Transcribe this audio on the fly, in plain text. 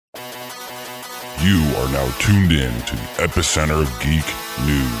You are now tuned in to the epicenter of geek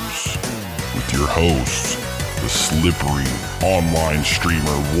news with your hosts, the slippery online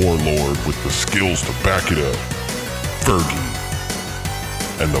streamer warlord with the skills to back it up, Fergie,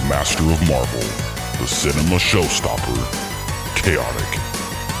 and the master of Marvel, the cinema showstopper, Chaotic.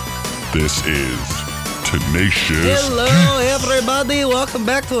 This is Tenacious Hello, Geeks. everybody. Welcome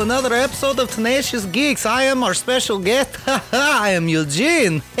back to another episode of Tenacious Geeks. I am our special guest. I am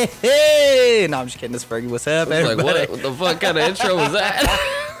Eugene. Hey. No, I'm just kidding. It's Fergie. What's up, everybody? Like, what the fuck kind of intro was that?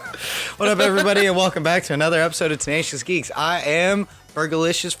 What up, everybody, and welcome back to another episode of Tenacious Geeks. I am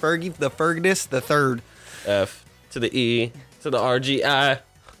Fergalicious Fergie, the Fergus, the third. F to the E to the RGI.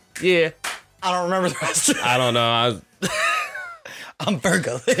 Yeah. I don't remember the rest of it. I don't know. I'm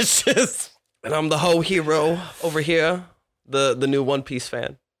Fergalicious. And I'm the Hoe Hero over here, the new One Piece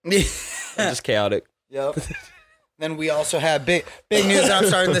fan. I'm just chaotic. Yep. Then we also have big news. I'm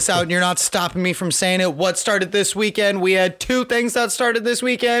starting this out, and you're not stopping me from saying it. What started this weekend? We had two things that started this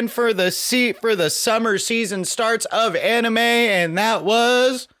weekend for the summer season starts of anime, and that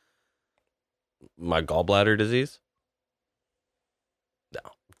was My gallbladder disease?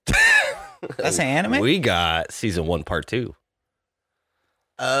 No. that's an anime We got season 1, part 2.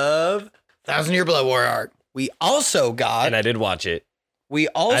 of 1,000-Year Blood War arc. We also got, And I did watch it. we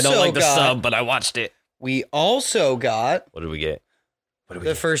also I don't like the got, sub, but I watched it. we also got What did we get?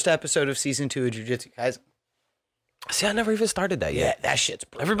 the first episode of season 2 of Jujutsu Kaisen. See, I never even started that Yeah, yet. that shit's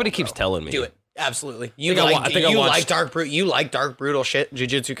brutal, Everybody keeps bro. telling me. Do it. Absolutely. I think I watched- You like dark brutal shit.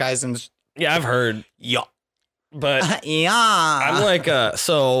 Jujutsu Kaisen's Yeah, I've heard. yeah. But Yeah. I'm like,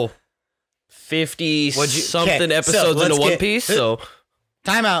 so 50-something okay, so episodes let's into One get- Piece, so...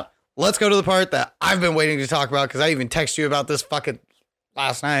 Time out. Let's go to the part that I've been waiting to talk about because I even texted you about this fucking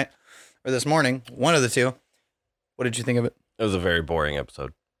last night or this morning. One of the two. What did you think of it? It was a very boring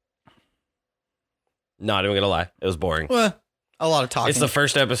episode. Not even gonna lie, it was boring. Well, a lot of talking. It's the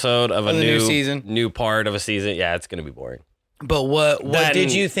first episode of a Of the new season. new part of a season. Yeah, it's gonna be boring. But what That did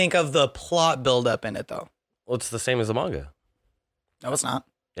and- you think of the plot buildup in it though? Well, it's the same as the manga. No, it's not.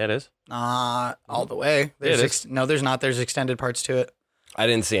 Yeah, it is. Not all the way. Yeah, it There's no, there's not. There's extended parts to it. I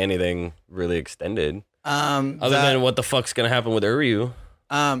didn't see anything really extended other that- than what the fuck's gonna happen with Uryu.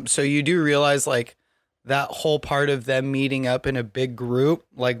 So you do realize like that whole part of them meeting up in a big group,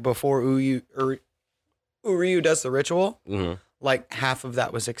 like before Uryu does the ritual, Mm-hmm. like half of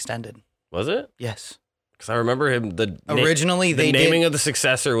that was extended. Was it? Yes. Because I remember him. Originally, the they naming did, of the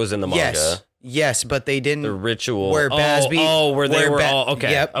successor was in the manga. Yes, but they didn't. The ritual. Where Basby, where they were all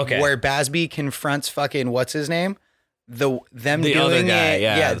okay. Yep. Okay. Where Basby confronts fucking what's his name, them The other doing guy, it.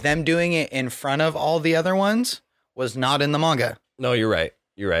 yeah. Them doing it in front of all the other ones was not in the manga. No, you're right.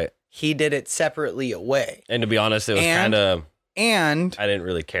 You're right. He did it separately away. And to be honest, it was And- kind of. And I didn't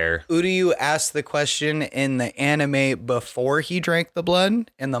really care. Uryu asked the question in the anime before he drank the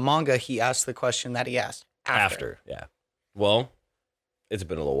blood. In the manga, he asked the question that he asked after. Yeah. Well, it's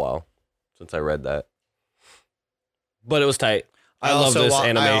been a little while since I read that, but it was tight. I love this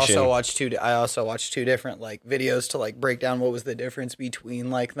animation. I also watched two different like videos to like break down what was the difference between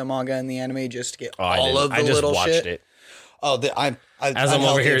like the manga and the anime, just to get all of the I just little watched shit. it. Oh, I'm I'm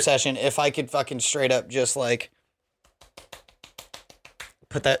over here- obsession. If I could fucking straight up just like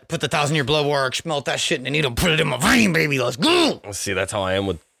put the 1,000-Year Blood War arc, smelt that shit in the needle, put it in my vein, baby. Let's go. Let's see, that's how I am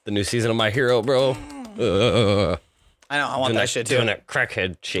with the new season of My Hero, bro. I know. I want Doing that shit too. Doing that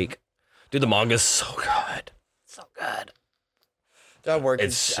crackhead shake. Dude, the manga's so good. So good. Dude, I'm working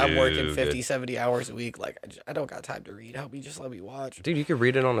so 50, good. 70 hours a week. Like, I don't got time to read. Help me, just let me watch. Dude, you could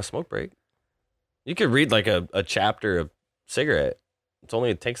read it on a smoke break. You could read like a chapter of Cigarette.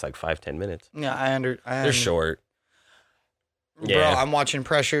 It takes like 5-10 minutes. Yeah, They're short. Bro, Yeah. I'm watching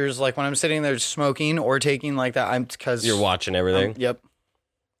pressures. Like, when I'm sitting there smoking or taking like that, because You're watching everything. Yep.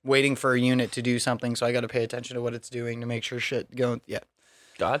 Waiting for a unit to do something, so I got to pay attention to what it's doing to make sure shit going. Yeah.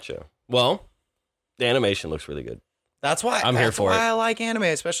 Gotcha. Well, the animation looks really good. That's why I'm here for why it. I like anime,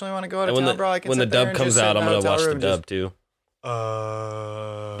 especially when I go out of And town, bro. I can when the sit there dub and comes just sit out, in I'm a going to hotel watch the room and dub too.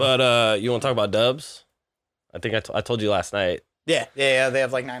 But you want to talk about dubs? I think I told you last night. Yeah. They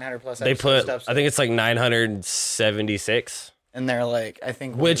have like 900 plus They episodes. put, I think it's like 976. and they're like, I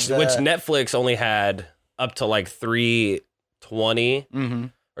think Which Netflix only had up to like 320 Mm-hmm.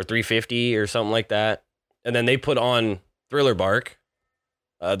 or 350 or something like that. And then they put on Thriller Bark.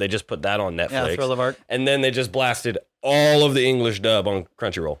 They just put that on Netflix. Yeah, Thrill of Arc. And then they just blasted all of the English dub on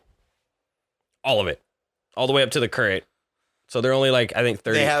Crunchyroll. All of it. All the way up to the current. So they're only like, I think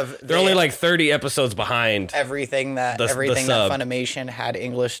 30. They're only like 30 episodes behind. Everything that the everything that sub. Funimation had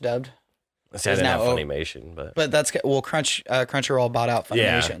English dubbed. See, I didn't have Funimation, but that's Crunchyroll bought out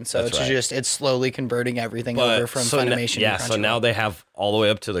Funimation, so it's slowly converting everything over from Funimation. To Crunchyroll. So now they have all the way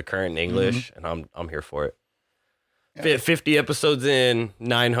up to the current English, and I'm here for it. Yeah. 50 episodes in,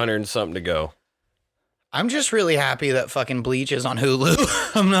 900 and something to go. I'm just really happy that fucking Bleach is on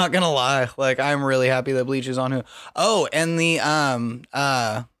Hulu. I'm not gonna lie, like I'm really happy that Bleach is on Hulu. Oh, and the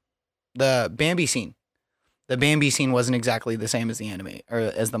Bambi scene. The Bambi scene wasn't exactly the same as the anime or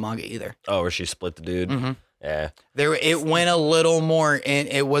as the manga either. Oh, where she split the dude. Mm-hmm. Yeah. It went a little more in.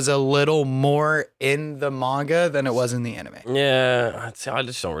 It was a little more in the manga than it was in the anime. Yeah, I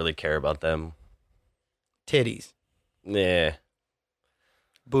just don't really care about them. Titties. Yeah.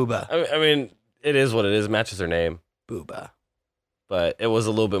 Booba. I mean, it is what it is. Matches her name. Booba. But it was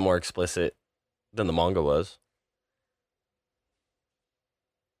a little bit more explicit than the manga was.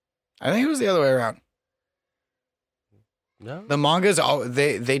 I think it was the other way around. No. The mangas,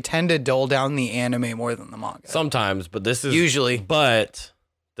 they tend to dull down the anime more than the manga. Sometimes, but this is usually. But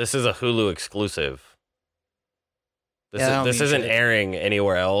this is a Hulu exclusive. This isn't airing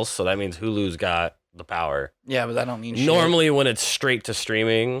anywhere else, so that means Hulu's got the power. Yeah, but that don't mean shit. Normally, when it's straight to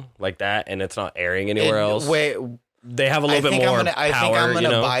streaming like that, and it's not airing anywhere else, they have a little bit more power. I think I'm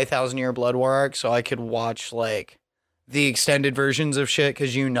gonna buy 1,000 Year Blood War arc so I could watch like the extended versions of shit,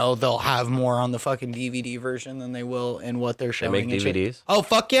 because they'll have more on the fucking DVD version than they will in what they're showing. They make DVDs? Oh,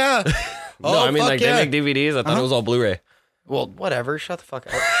 fuck yeah. They make DVDs. I thought it was all Blu-ray. Well, whatever. Shut the fuck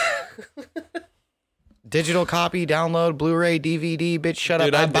up. Digital copy, download, Blu-ray, DVD, bitch, shut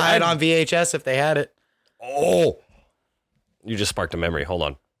up. I'd buy it on VHS if they had it. Oh. You just sparked a memory. Hold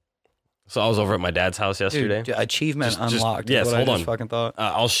on. So I was over at my dad's house yesterday. Dude, achievement unlocked. Yes, hold on. Fucking thought.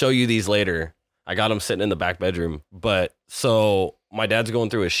 I'll show you these later. I got him sitting in the back bedroom. But so my dad's going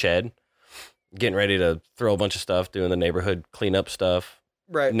through his shed, getting ready to throw a bunch of stuff, doing the neighborhood cleanup stuff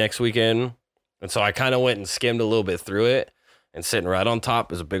next weekend. And so I kind of went and skimmed a little bit through it, and sitting right on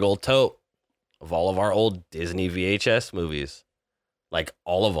top is a big old tote of all of our old Disney VHS movies. Like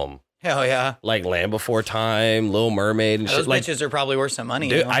all of them. Hell yeah. Like Land Before Time, Little Mermaid, and those shit. Those bitches are probably worth some money.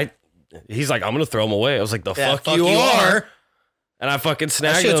 Dude, he's like, I'm going to throw them away. I was like, fuck you are. And I fucking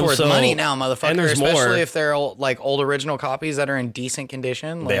snagged them. That shit's worth money now, motherfucker. And there's especially more. If they're like old original copies that are in decent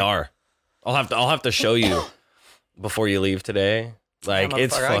condition. They are. I'll have to show you before you leave today. Like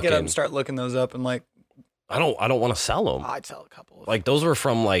it's fucking. I get up and start looking those up and like. I don't want to sell them. I'd sell a couple. Like those were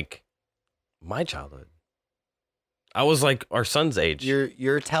from like my childhood. I was like our son's age.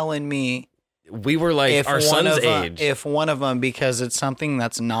 You're telling me we were like our son's age. If one of them, because it's something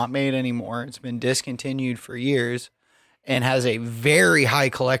that's not made anymore, it's been discontinued for years, and has a very high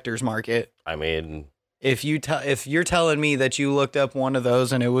collector's market. I mean, if you're telling me that you looked up one of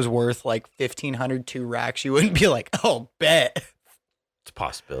those and it was worth like 1,500 2 racks, you wouldn't be like, oh, bet. It's a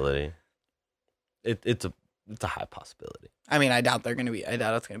possibility. It's a high possibility. I mean, I doubt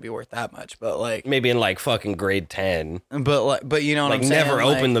it's gonna be worth that much, but like maybe in like fucking grade 10. But you know what I'm saying? Never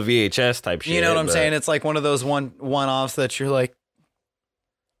open the VHS type shit. You know what I'm saying? It's like one of those one-offs that you're like,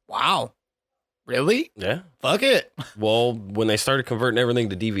 wow, really? Yeah. Fuck it. Well, when they started converting everything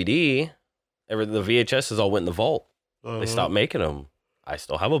to DVD, the VHSs all went in the vault. They stopped making them. I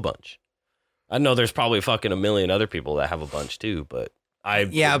still have a bunch. I know there's probably fucking a million other people that have a bunch too, but how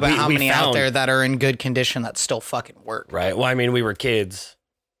many out there that are in good condition that still fucking work? Right. Well, I mean, we were kids.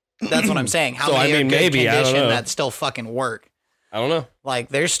 That's what I'm saying. How many are in good condition that still fucking work? I don't know. Like,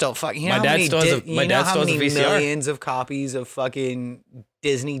 there's still fucking. My dad still has a VCR. Millions of copies of fucking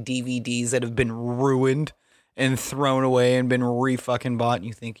Disney DVDs that have been ruined and thrown away and been re-fucking bought, and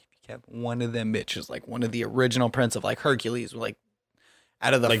you think if you kept one of them bitches, like one of the original prints of like Hercules, like.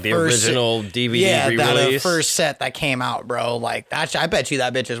 Out of the like the original DVD re-release. Out of the first set that came out, bro. Like that, I bet you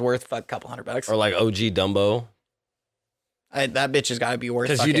that bitch is worth a couple $100. Or like OG Dumbo. That bitch has got to be worth.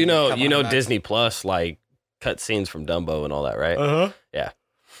 Because you know Disney Plus like cut scenes from Dumbo and all that, right? Yeah.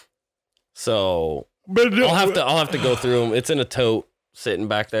 So I'll have to go through them. It's in a tote sitting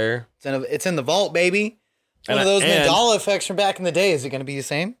back there. It's in the vault, baby. One of those Mandela effects from back in the day. Is it going to be the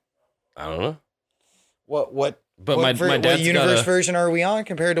same? I don't know. What? But my dad's what universe version are we on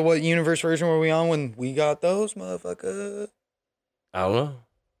compared to what universe version were we on when we got those, motherfucker? I don't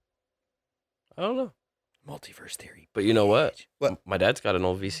know. Multiverse theory. But you know what? What? My dad's got an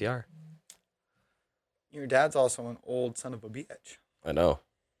old VCR. Your dad's also an old son of a bitch. I know.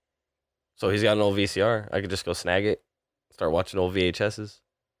 So he's got an old VCR. I could just go snag it, start watching old VHSs.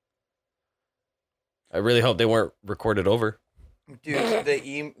 I really hope they weren't recorded over. Dude,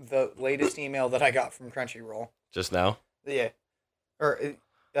 the latest email that I got from Crunchyroll. Just now? Yeah. Or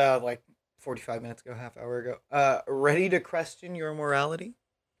like 45 minutes ago, half hour ago. Ready to question your morality?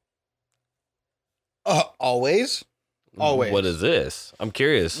 Always. What is this? I'm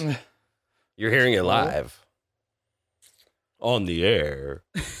curious. You're hearing it live on the air.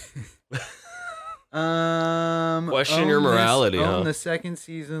 Question your morality, huh? The second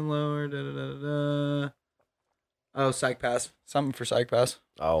season lower. Oh, Psych Pass. Something for Psych Pass.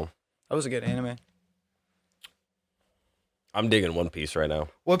 Oh, that was a good anime. I'm digging One Piece right now.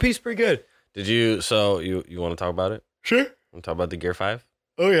 One Piece pretty good. Did you? So you want to talk about it? Sure. Want to talk about the Gear 5?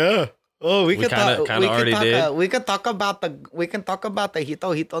 Oh yeah. Oh, we can already did. We can talk about the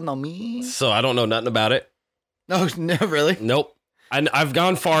Hito no Mi. So I don't know nothing about it. No, no, really. Nope. I've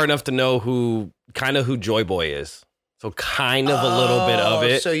gone far enough to know who Joy Boy is. So kind of a little bit of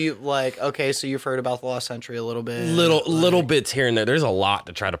it. So you so you've heard about the Lost Century a little bit. Little bits here and there. There's a lot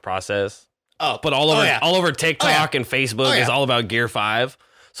to try to process. Oh, but all over TikTok and Facebook is all about Gear 5.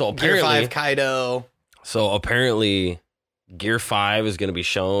 So apparently Gear 5 Kaido. So apparently Gear 5 is going to be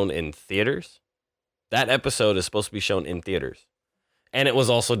shown in theaters. That episode is supposed to be shown in theaters. And it was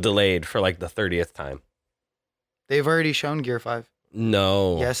also delayed for like the 30th time. They've already shown Gear 5.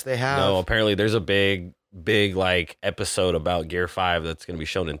 No. Yes, they have. No, apparently there's a big like episode about Gear 5 that's going to be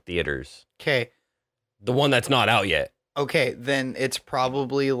shown in theaters. Okay. The one that's not out yet. Okay, then it's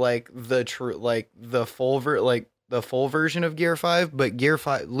probably like the full version of Gear 5, but Gear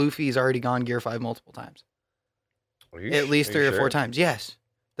 5 Luffy's already gone Gear 5 multiple times. At least 3 or 4 times. Yes.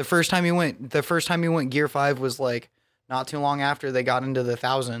 The first time he went Gear 5 was like not too long after they got into the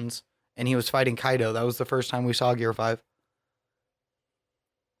thousands and he was fighting Kaido. That was the first time we saw Gear 5.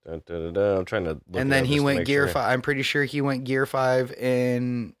 I'm trying to look. And then he went Gear 5. I'm pretty sure he went Gear 5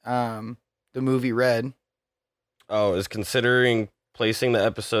 in the movie Red. Oh, is considering placing the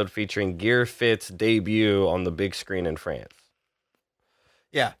episode featuring Gear Fit's debut on the big screen in France.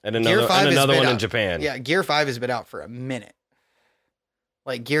 Yeah. And another one in Japan. Yeah, Gear 5 has been out for a minute.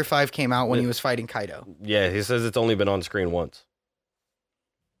 Like, Gear 5 came out when he was fighting Kaido. Yeah, he says it's only been on screen once.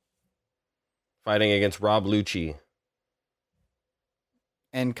 Fighting against Rob Lucci.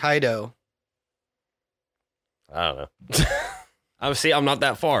 And Kaido. I don't know. I'm not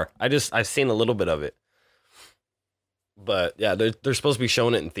that far. I've seen a little bit of it. But yeah, they're supposed to be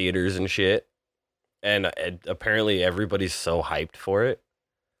showing it in theaters and shit. And apparently everybody's so hyped for it.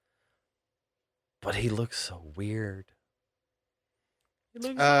 But he looks so weird.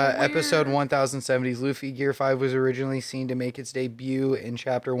 Episode 1070's Luffy Gear 5 was originally seen to make its debut in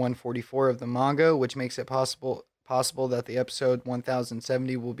chapter 144 of the manga, which makes it possible that the episode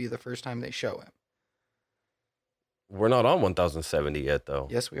 1070 will be the first time they show him. We're not on 1070 yet, though.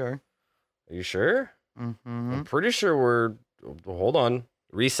 Yes, we are. Are you sure? Mm-hmm. I'm pretty sure hold on.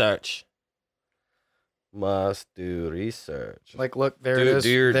 Research. Must do research. Like, look, there it is.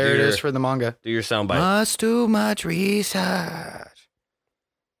 There it is for the manga. Do your soundbite. Must do much research.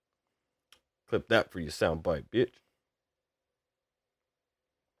 Clip that for your soundbite, bitch.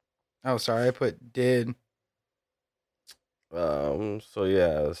 Oh, sorry, I put did. So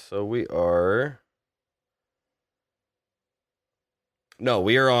yeah, so we are. No,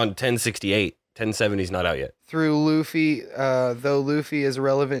 we are on 1068. 1070 is not out yet. Through Luffy, though Luffy is a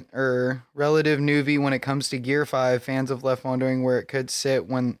relative newbie when it comes to Gear 5, fans have left wondering where it could sit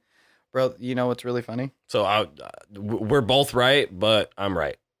when, bro, you know what's really funny? So we're both right, but I'm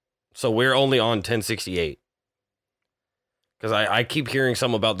right. So we're only on 1068. Because I keep hearing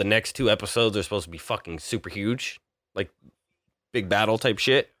some about the next 2 episodes are supposed to be fucking super huge. Like, big battle type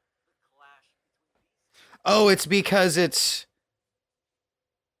shit. Oh, it's because it's...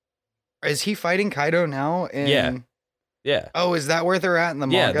 Is he fighting Kaido now? Yeah. Oh, is that where they're at in the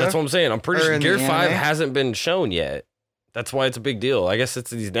manga? Yeah, that's what I'm saying. I'm pretty sure Gear 5 hasn't been shown yet. That's why it's a big deal. I guess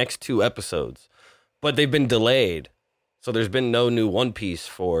it's these next 2 episodes. But they've been delayed. So there's been no new One Piece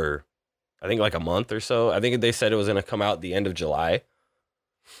for, I think, like a month or so. I think they said it was going to come out the end of July.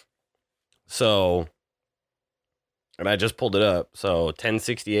 So, and I just pulled it up. So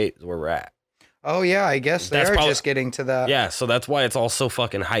 1068 is where we're at. Oh, yeah, I guess they're just getting to that. Yeah, so that's why it's all so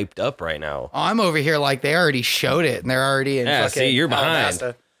fucking hyped up right now. Oh, I'm over here like they already showed it, and they're already in fucking... see, you're behind.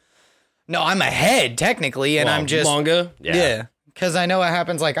 Alabasta. No, I'm ahead, technically, and I'm just... Manga? Yeah. Because I know what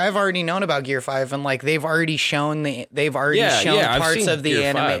happens. Like, I've already known about Gear 5, and, like, they've already shown parts of the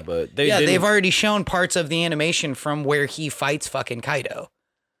anime. They've already shown parts of the animation from where he fights fucking Kaido.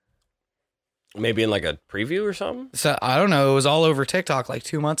 Maybe in, like, a preview or something? So, I don't know. It was all over TikTok, like,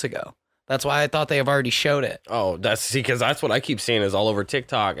 2 months ago. That's why I thought they have already showed it. Oh, because that's what I keep seeing is all over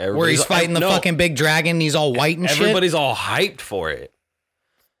TikTok. Where he's fighting the fucking big dragon, and he's all white and shit. Everybody's all hyped for it.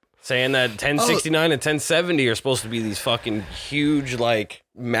 Saying that 1069 and 1070 are supposed to be these fucking huge, like,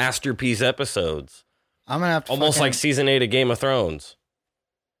 masterpiece episodes. I'm gonna have to almost like season 8 of Game of Thrones.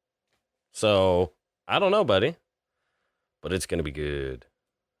 So I don't know, buddy. But it's going to be good.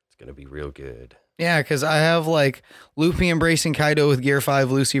 It's going to be real good. Yeah, because I have like Luffy embracing Kaido with Gear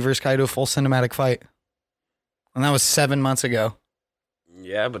 5, Lucy versus Kaido full cinematic fight. And that was 7 months ago.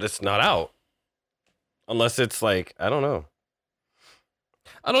 Yeah, but it's not out. Unless it's like, I don't know.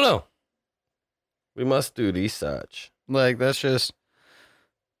 We must do research. Like, that's just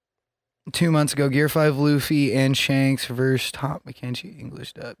 2 months ago. Gear 5, Luffy and Shanks versus Top McKenzie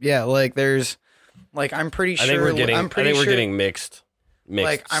English dub. Yeah, like there's, like I'm pretty sure. I think we're getting mixed.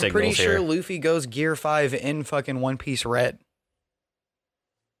 Like I'm pretty sure here. Luffy goes Gear 5 in fucking One Piece Red.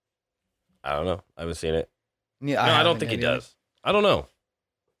 I don't know. I haven't seen it. Yeah, I don't think he does. I don't know.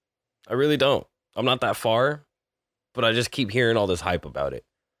 I really don't. I'm not that far, but I just keep hearing all this hype about it.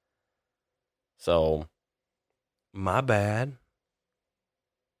 So, my bad.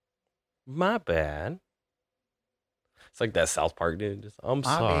 It's like that South Park dude. Just, I'm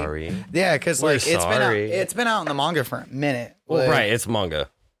sorry. Yeah, because like it's been out in the manga for a minute. Well, like, right, it's manga.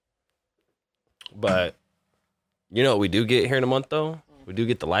 But you know what we do get here in a month though? We do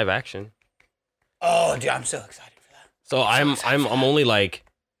get the live action. Oh, dude, I'm so excited for that. So I'm only like,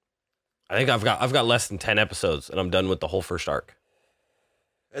 I think I've got less than 10 episodes and I'm done with the whole first arc.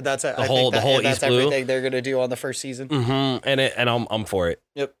 That's it. The whole that's East Blue. Everything they're gonna do on the first season. Mm-hmm. And I'm for it.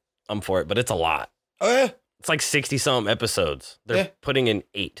 Yep. I'm for it, but it's a lot. Oh yeah. It's like 60-something episodes. They're putting in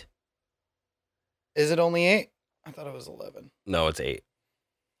 8. Is it only 8? I thought it was 11. No, it's 8.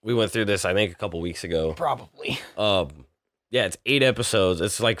 We went through this, I think, a couple weeks ago. Probably. Yeah, it's 8 episodes.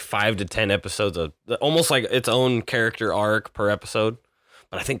 It's like 5 to 10 episodes of almost like its own character arc per episode.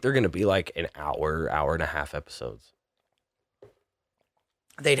 But I think they're going to be like an hour and a half episodes.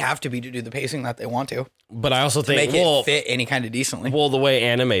 They'd have to be to do the pacing that they want to. But I also think make it fit any kind of decently. Well, the way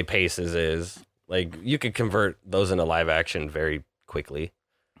anime paces is like you could convert those into live action very quickly.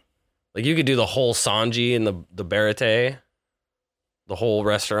 Like you could do the whole Sanji and the Barate, the whole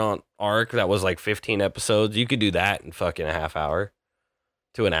restaurant arc that was like 15 episodes. You could do that in fucking a half hour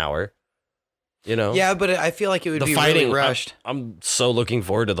to an hour. You know? Yeah, but I feel like it would be fighting, really rushed. I'm so looking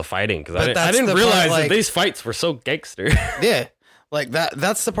forward to the fighting because I didn't realize that these fights were so gangster. Yeah, like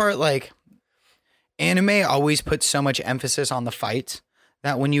that's the part. Like anime always puts so much emphasis on the fights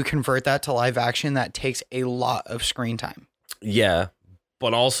that when you convert that to live action, that takes a lot of screen time. Yeah,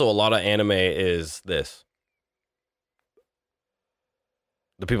 but also a lot of anime is this.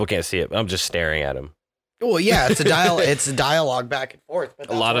 The people can't see it, but I'm just staring at him. Well, yeah, it's a dialogue back and forth.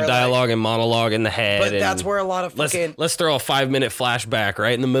 But a lot of dialogue and monologue in the head. But that's where a lot of fucking... Let's throw a 5-minute flashback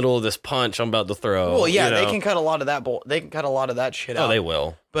right in the middle of this punch I'm about to throw. Well, yeah, they can cut a lot of that. They can cut a lot of that shit out. Oh, they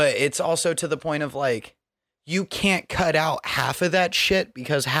will. But it's also to the point of like, you can't cut out half of that shit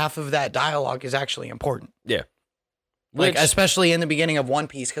because half of that dialogue is actually important. Yeah. Like, especially in the beginning of One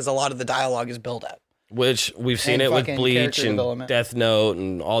Piece, because a lot of the dialogue is built up. Which we've seen it with Bleach and Death Note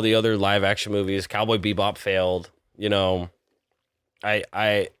and all the other live action movies. Cowboy Bebop failed. You know,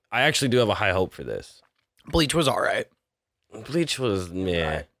 I actually do have a high hope for this. Bleach was all right. Bleach was meh.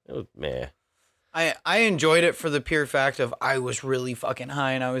 Right. It was meh. I enjoyed it for the pure fact of I was really fucking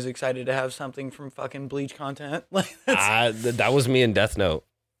high and I was excited to have something from fucking Bleach content. Like that was me in Death Note.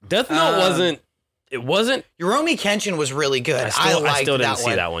 Death Note wasn't. It wasn't. Yorumi Kenshin was really good. I still didn't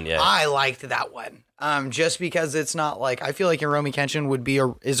see that one yet. I liked that one. Just because it's not like I feel like Yorumi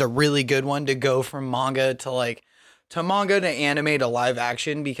Kenshin is a really good one to go from manga to manga to anime to live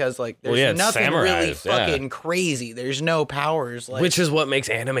action because like there's nothing really fucking crazy. There's no powers, like, which is what makes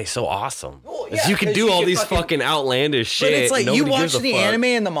anime so awesome. Well, yeah, you can do all these fucking outlandish shit. But it's like you watch the anime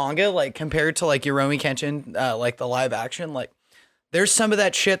and the manga like compared to like Yorumi Kenshin, like the live action, like there's some of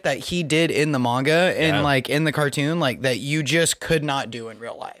that shit that he did in the manga and like in the cartoon, like that you just could not do in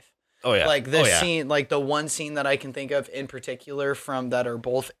real life. Oh yeah. Like this scene, like the one scene that I can think of in particular from that are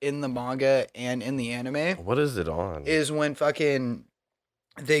both in the manga and in the anime. What is it on? Is when fucking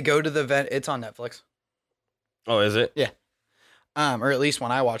they go to the vent. It's on Netflix. Oh, is it? Yeah. Or at least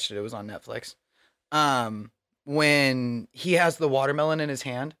when I watched it, it was on Netflix. When he has the watermelon in his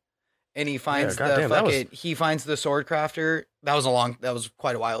hand and he finds he finds the sword crafter. That was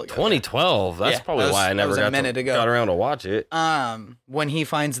quite a while ago. 2012. That's probably why I never got around to watch it. When he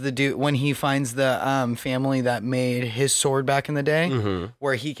finds the family that made his sword back in the day,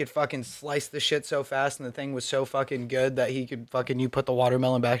 where he could fucking slice the shit so fast and the thing was so fucking good that he could fucking you put the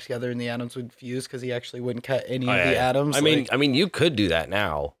watermelon back together and the atoms would fuse because he actually wouldn't cut any of the atoms. I mean, you could do that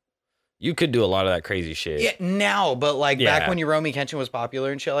now. You could do a lot of that crazy shit. Yeah, now, but like back when Rurouni Kenshin was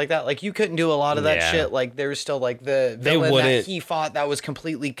popular and shit like that, like you couldn't do a lot of that shit. Like there's still like the villain that he fought that was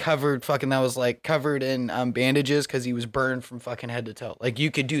completely covered, that was like covered in bandages because he was burned from fucking head to toe. Like you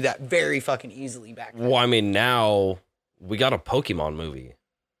could do that very fucking easily back then. Well, I mean, now we got a Pokemon movie.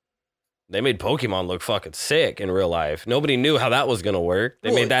 They made Pokemon look fucking sick in real life. Nobody knew how that was gonna work.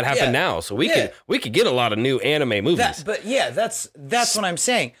 They made that happen now, so we could get a lot of new anime movies. That's what I'm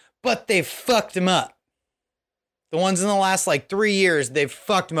saying. But they fucked them up. The ones in the last like 3 years, they've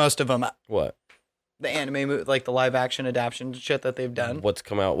fucked most of them up. What? The anime movie, like the live action adaptation shit that they've done. What's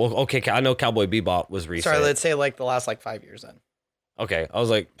come out? Well, okay, I know Cowboy Bebop was recent. Sorry, let's say like the last like 5 years then. Okay, I was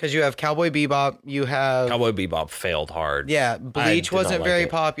like, because you have Cowboy Bebop, you have Cowboy Bebop failed hard. Yeah, Bleach wasn't very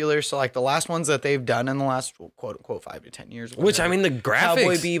popular, so like the last ones that they've done in the last quote unquote 5 to 10 years. Which I mean, the graphics,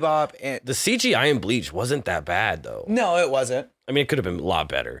 Cowboy Bebop, and the CGI in Bleach wasn't that bad though. No, it wasn't. I mean, it could have been a lot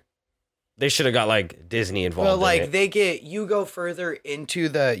better. They should have got like Disney involved. Well, like you go further into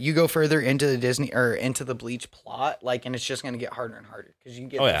the Disney or into the Bleach plot, like, and it's just gonna get harder and harder because you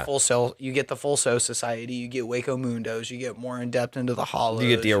get the full Soul Society, you get Waco Mundos, you get more in depth into the Hollows, you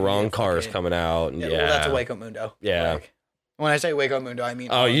get the Iran cars coming out, and well, that's a Waco Mundo. Yeah. Like, when I say Waco Mundo, I mean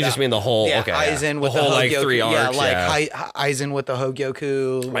you just mean the whole Aizen with the whole like 3 arcs, Aizen with the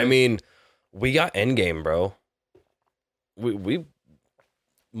Hogyoku. Like, I mean, we got Endgame, bro. We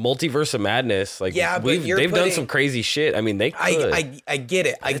Multiverse of Madness, like they've done some crazy shit. I mean, they could. I get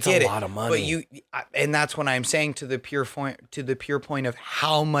it. I get it. It's a lot of money. But and that's what I'm saying to the pure point of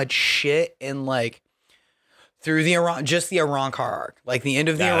how much shit and like through the Iran car arc, like the end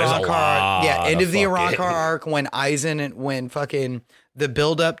of the Iran car arc, end of the Iran car arc when Aizen and when fucking the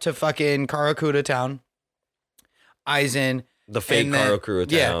build up to fucking Karakura Town, Aizen, the fake Karakura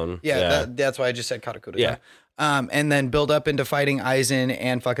Town, that's why I just said Karakura Town. And then build up into fighting Aizen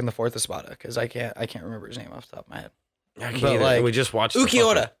and fucking the fourth Espada because I can't remember his name off the top of my head. I can't either. Like, we just watched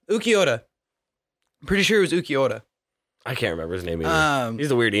Ukiota. I'm pretty sure it was Ukiota. I can't remember his name either. He's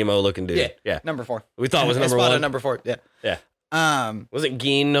the weird emo looking dude. Yeah. Number 4. We thought it was number Espada 1. Number 4. Yeah. Yeah. Was it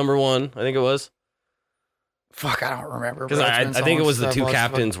Geen number 1? I think it was. Fuck, I don't remember. Because I think it was the two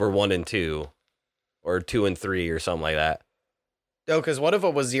captains were 1 and 2, or 2 and 3, or something like that. Oh, because what if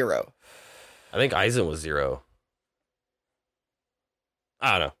it was 0? I think Aizen was 0.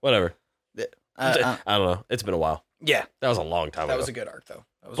 I don't know. Whatever. I don't know. It's been a while. Yeah. That was a long time ago. That was a good arc, though.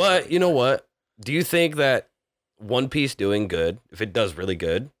 But you know what? Do you think that One Piece doing good, if it does really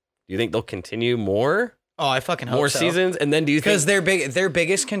good, do you think they'll continue more? Oh, I fucking hope so. More seasons? And then do you think... Because their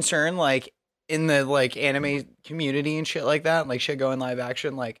biggest concern, like, in the, like, anime community and shit like that, like, shit going live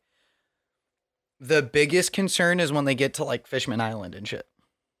action, like, the biggest concern is when they get to, like, Fishman Island and shit.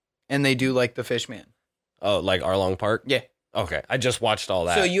 And they do, like, the Fishman. Oh, like Arlong Park? Yeah. Okay, I just watched all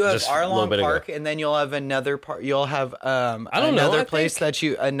that. So you have Arlong Park, and then you'll have another part. You'll have another place that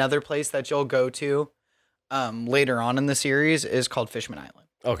you'll go to later on in the series is called Fishman Island.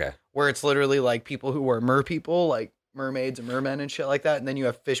 Okay, where it's literally like people who are mer people, like mermaids and mermen and shit like that, and then you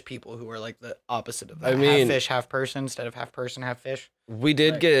have fish people who are like the opposite of that. I mean, half fish, half person instead of half person, half fish. We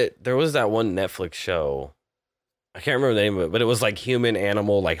did there was that one Netflix show. I can't remember the name of it, but it was like human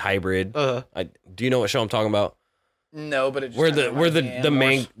animal, like hybrid. Do you know what show I'm talking about? No, but it just where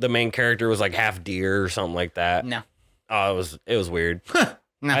the main character was like half deer or something like that. No. Oh, it was weird.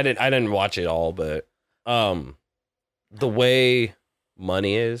 No. I didn't watch it all, but the way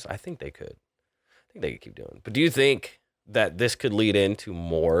money is, I think they could keep doing it. But do you think that this could lead into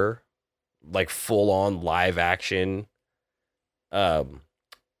more like full on live action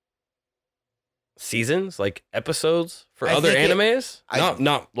seasons, like episodes for other animes?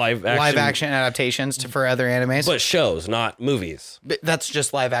 Not live action adaptations for other animes, but shows, not movies. But that's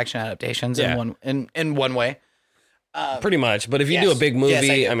just live action adaptations in one way. Pretty much. But if you do a big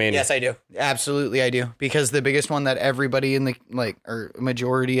movie, I mean, yes, I do. Absolutely, I do. Because the biggest one that everybody in the or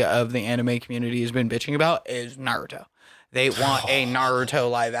majority of the anime community has been bitching about is Naruto. They want a Naruto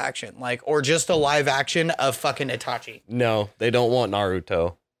live action, or just a live action of fucking Itachi. No, they don't want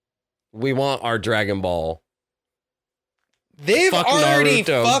Naruto. We want our Dragon Ball. They've already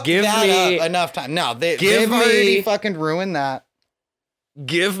fucked that up enough time. No, they've already fucking ruined that.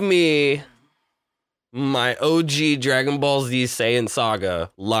 Give me my OG Dragon Ball Z Saiyan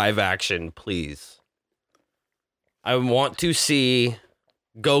Saga live action, please. I want to see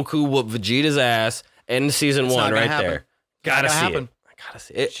Goku whoop Vegeta's ass in season 1 right there. Gotta see it. I gotta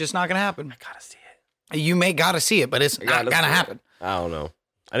see it. It's just not gonna happen. I gotta see it. You may gotta see it, but it's not gonna happen. I don't know.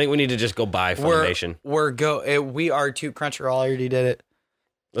 I think we need to just go buy Funimation. We are too. Crunchyroll already did it.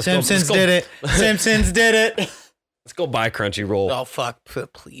 Let's Simpsons did it. Simpsons did it. Let's go buy Crunchyroll. Oh, fuck.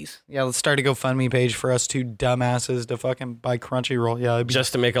 Please. Yeah, let's start a GoFundMe page for us two dumbasses to fucking buy Crunchyroll. Yeah, it'd be...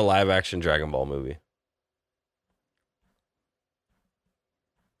 Just to make a live action Dragon Ball movie.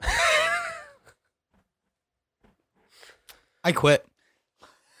 I quit.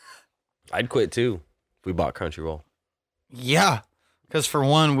 I'd quit too if we bought Crunchyroll. Yeah. Because for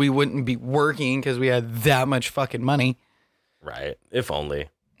one, we wouldn't be working because we had that much fucking money. Right. If only.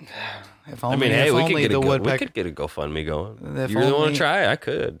 If only, I mean, hey, we could get a GoFundMe going. If You really want only- to try? I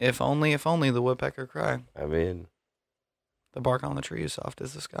could. If only the woodpecker cry. I mean, The bark on the tree is soft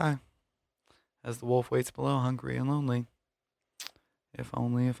as the sky. As the wolf waits below, hungry and lonely. If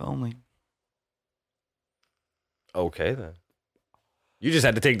only, if only. okay then. You just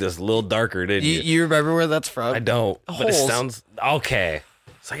had to take this a little darker, didn't you? You remember where that's from? I don't. But it Holes. sounds okay.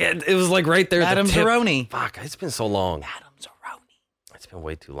 It's like it was like right there. Adam at the tip. Zeroni. Fuck! It's been so long. Adam Zeroni. It's been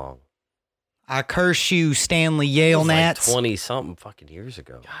way too long. I curse you, Stanley It Yale was like Nats. 20 something fucking years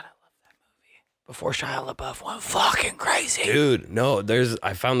ago. God, I love that movie. Before Shia LaBeouf went fucking crazy. Dude, no,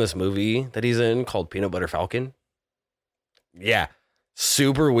 I found this movie that he's in called Peanut Butter Falcon. Yeah.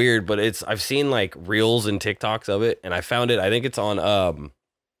 Super weird, but I've seen like reels and TikToks of it, and I found it. I think it's on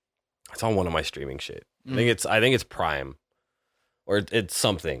one of my streaming shit. I think it's Prime. Or it's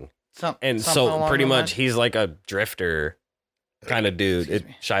something. Something So pretty along much the he's like a drifter kind of dude. Excuse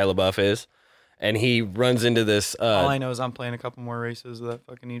me. Shia LaBeouf is. And he runs into this All I know is I'm playing a couple more races of that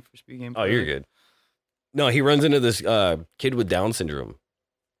fucking Need for Speed game. oh, you're good. No, he runs into this kid with Down syndrome.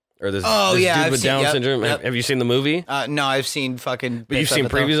 Or this dude I've with seen, Down yep, syndrome. yep. Have you seen the movie? No, I've seen fucking. But you've bits seen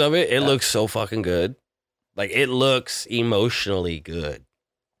of it, though. previews of it? It Yeah. looks so fucking good. Like, it looks emotionally good.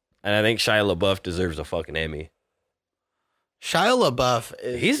 And I think Shia LaBeouf deserves a fucking Emmy. Shia LaBeouf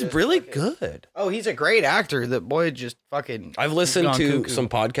is He's just really fucking- good. Oh, he's a great actor. That boy just fucking. I've listened gone to cuckoo. some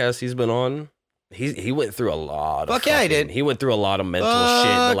podcasts he's been on. He went through a lot of Fuck yeah, he fucking- did. He went through a lot of mental shit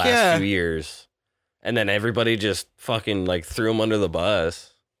the Fuck last yeah. few years. And then everybody just fucking like threw him under the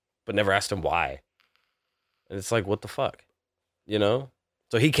bus, but never asked him why. And it's like, what the fuck? You know?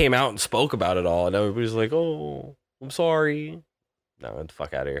 So he came out and spoke about it all, and everybody's like, oh, I'm sorry. No, get the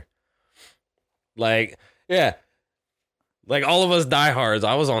fuck out of here. Like, yeah. Like all of us diehards,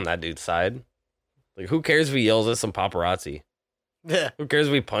 I was on that dude's side. Like, who cares if he yells at some paparazzi? Yeah. Who cares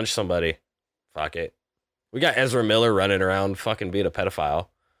if we punch somebody? Fuck it. We got Ezra Miller running around fucking being a pedophile.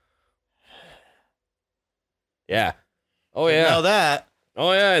 Yeah. Oh, yeah. Know that.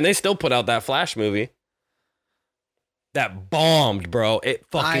 Oh, yeah. And they still put out that Flash movie. That bombed, bro. It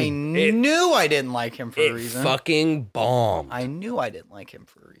fucking... I knew I didn't like him for a it reason. fucking bombed. I knew I didn't like him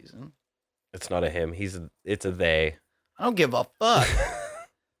for a reason. It's not a him. It's a they. I don't give a fuck.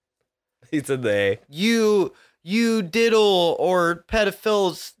 It's a they. you diddle or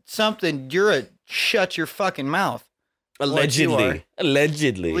pedophile something. You're a shut your fucking mouth. What you are.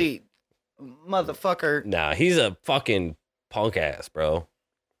 Allegedly. Lead, motherfucker. Nah, he's a fucking punk ass, bro.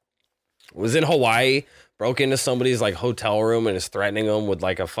 Was in Hawaii, broke into somebody's like hotel room and is threatening them with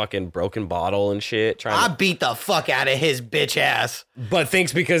like a fucking broken bottle and shit. I beat the fuck out of his bitch ass. But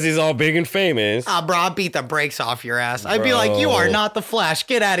thinks because he's all big and famous. Bro, I beat the brakes off your ass. I'd be like, you are Bro. not the Flash.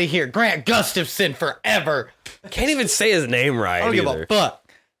 Get out of here. Grant Gustafson forever. Can't even say his name right I don't either. give a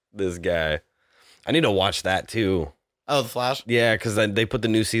fuck. This guy. I need to watch that too. Oh, the Flash? Yeah, because they put the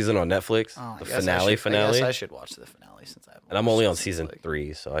new season on Netflix. Oh, the I guess finale. I guess I should watch the finale since I haven't. And I'm watched only it on since, season like-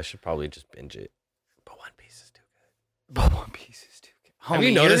 3, so I should probably just binge it. But One Piece is too good. But One Piece is too good. Have Homie,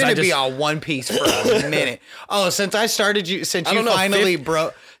 you noticed you're I gonna be just- on One Piece for a minute. Oh, since I started you, since I you don't know, finally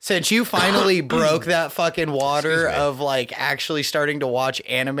broke that fucking water Excuse me. of like actually starting to watch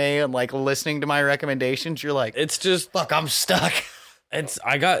anime and like listening to my recommendations, you're like, It's just fuck, I'm stuck.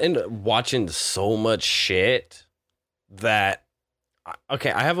 I got into watching so much shit that I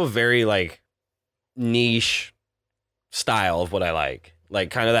have a very like niche style of what I like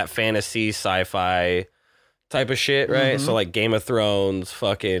kind of that fantasy sci-fi type of shit, right? Mhm. So like Game of Thrones,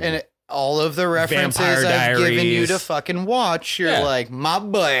 fucking And all of the references Vampire I've given you to Diaries. fucking watch, you're Yeah. like, my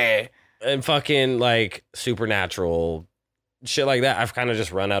boy. and fucking like Supernatural shit like that. I've kind of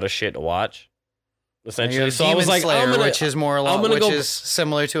just run out of shit to watch. You Essentially, have so I was Demon like, Slayer, I'm gonna, which is more along, gonna which go- is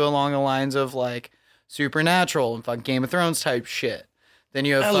similar to along the lines of like Supernatural and fucking Game of Thrones type shit. Then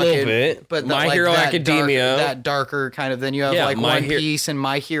you have A fucking, little bit. but My like Hero that Academia. that darker kind of. Then you have Yeah, like My One Hero- Piece and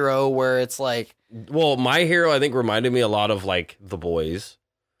My Hero, where it's like, Well, My Hero, I think, reminded me a lot of like The Boys,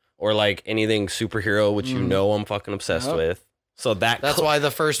 or like anything superhero, which you know I'm fucking obsessed Yep. with. So that's why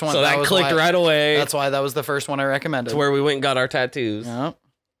the first one. So that was clicked why- right away. That's why that was the first one I recommended. to where we went and got our tattoos. Yep.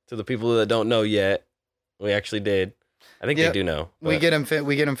 To the people that don't know yet, we actually did. I think Yep. they do know. We but- get them.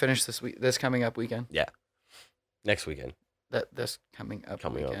 We get them finished this week. This coming up weekend. Yeah. Next weekend. This coming up.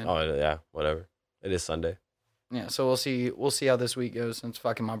 Oh yeah, whatever. It is Sunday. Yeah, so we'll see how this week goes since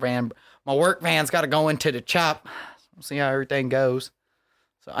fucking my work van's got to go into the chop. We'll see how everything goes.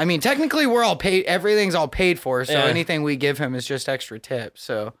 So I mean, technically we're all paid. Everything's all paid for. So anything we give him is just extra tips.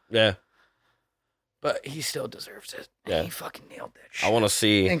 So yeah. But he still deserves it. Yeah. He fucking nailed that shit. I want to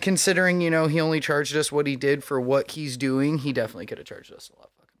see. And considering, he only charged us what he did for what he's doing, he definitely could have charged us a lot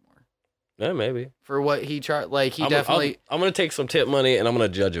fucking more. Yeah, maybe. For what he charged, I'm going to take some tip money and I'm going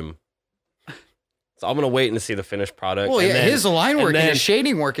to judge him. So I'm going to wait and see the finished product. Well, yeah, his line work and his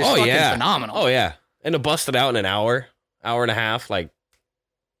shading work is fucking phenomenal. Oh, yeah. And to bust it out in an hour and a half, but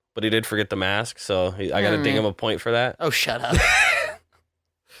he did forget the mask, so I got to ding him a point for that. Oh, shut up.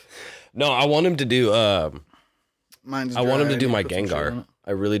 No, I want him to do. I want him to do my Gengar.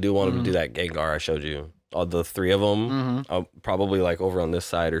 I really do want him to do that Gengar I showed you. All the 3 of them. Probably over on this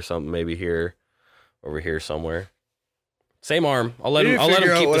side or something. Maybe here, over here somewhere. Same arm. I'll let him keep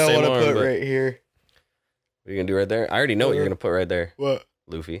the same arm. Put right here. What are you gonna do right there? I already know what you're gonna put right there. What?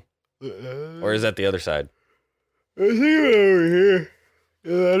 Luffy. Or is that the other side? I think over here.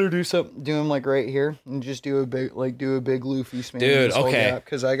 Yeah, I'd do something. Do him right here, and just do a big Luffy smash. Dude, okay.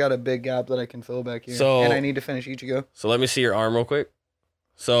 Because I got a big gap that I can fill back here, so, and I need to finish Ichigo. So let me see your arm real quick.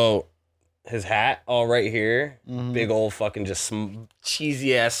 So his hat, all right here, big old fucking just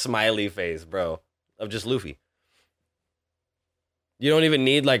cheesy ass smiley face, bro, of just Luffy. You don't even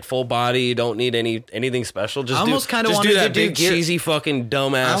need full body. You don't need anything special. Just I almost kind of wanted do that to big cheesy fucking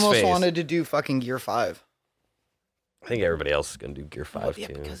dumbass face. I almost wanted to do fucking Gear 5. I think everybody else is gonna do Gear 5 too. Yeah,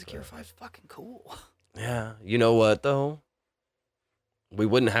 because but... Gear 5 is fucking cool. Yeah, you know what though? We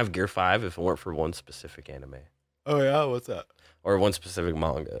wouldn't have Gear 5 if it weren't for one specific anime. Oh yeah, what's that? Or one specific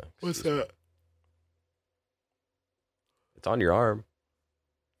manga. What's that? It's on your arm.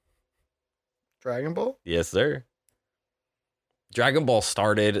 Dragon Ball? Yes, sir. Dragon Ball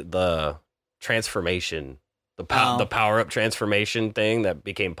started the transformation, the power-up transformation thing that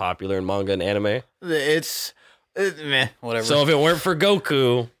became popular in manga and anime. Whatever. So if it weren't for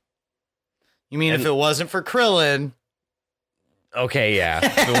Goku... You mean if it wasn't for Krillin? Okay, yeah.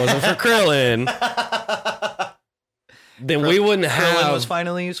 If it wasn't for Krillin, then we wouldn't have... Krillin was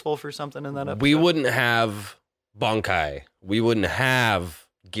finally useful for something in that episode. We wouldn't have Bankai. We wouldn't have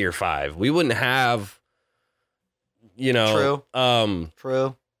Gear 5. We wouldn't have... True.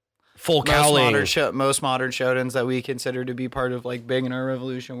 Full cowling. Most modern shonens that we consider to be part of Big in Our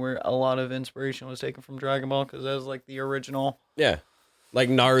Revolution, where a lot of inspiration was taken from Dragon Ball because that was the original. Yeah. Like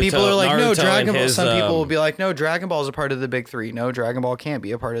Naruto. People are no, Dragon Ball. Some people will be no, Dragon Ball is a part of the big 3. No, Dragon Ball can't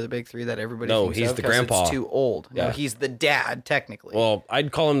be a part of the big 3 that everybody thinks he's the grandpa. It's too old. Yeah. No, he's the dad, technically. Well,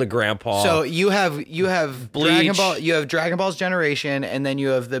 I'd call him the grandpa. So you have Bleach. Dragon Ball, you have Dragon Ball's generation, and then you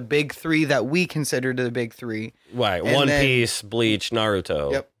have the big 3 that we consider the big 3. Right. One Piece, Bleach,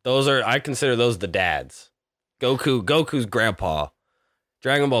 Naruto. Yep. I consider those the dads. Goku's grandpa.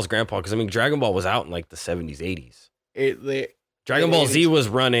 Dragon Ball's grandpa, because Dragon Ball was out in the 70s, 80s. Dragon Ball Z was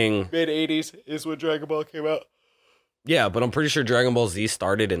running... Mid-80s is when Dragon Ball came out. Yeah, but I'm pretty sure Dragon Ball Z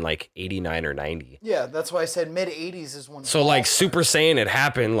started in 89 or 90. Yeah, that's why I said mid-80s is when... So Super Saiyan had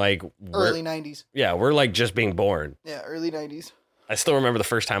happened early 90s. Yeah, we're just being born. Yeah, early 90s. I still remember the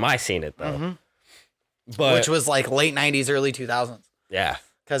first time I seen it though. Mm-hmm. But which was late 90s, early 2000s. Yeah.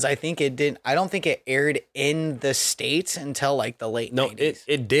 Because I don't think it aired in the States until the late 90s. No,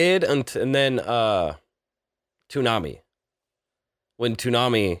 it did, and then Toonami. When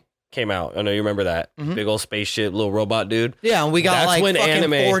Toonami came out, I know you remember that big old spaceship, little robot dude. Yeah, and we got fucking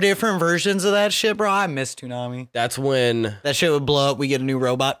 4 different versions of that shit, bro. I miss Toonami. That's when that shit would blow up. We get a new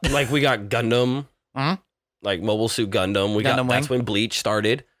robot. We got Gundam, Mobile Suit Gundam. That's when Bleach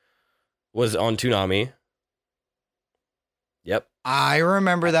started. Was on Toonami. Yep. I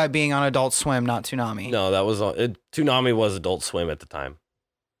remember that being on Adult Swim, not Toonami. No, that was on Toonami was Adult Swim at the time.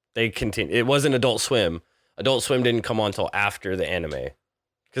 They continued. It wasn't Adult Swim. Adult Swim didn't come on until after the anime.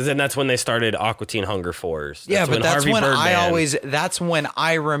 Because then that's when they started Aqua Teen Hunger Force. That's that's when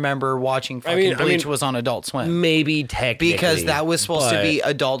I remember watching fucking Bleach was on Adult Swim. Maybe technically. Because that was supposed to be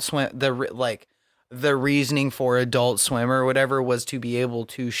Adult Swim. The reasoning for Adult Swim or whatever was to be able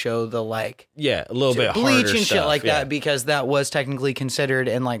to show the a little bit Bleach harder and shit that, because that was technically considered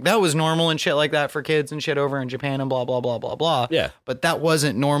and that was normal and shit like that for kids and shit over in Japan and blah blah blah blah blah. Yeah, but that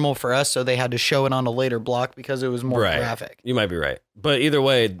wasn't normal for us, so they had to show it on a later block because it was more graphic. You might be right, but either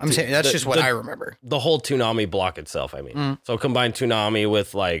way, I'm saying that's just what I remember. The whole Toonami block itself. So combine Toonami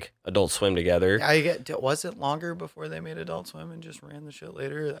with Adult Swim together. Was it longer before they made Adult Swim and just ran the shit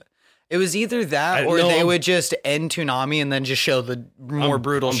later? It was either that or they would just end Toonami and then just show the more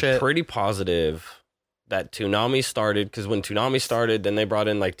brutal shit. I'm pretty positive that Toonami started, because when Toonami started, then they brought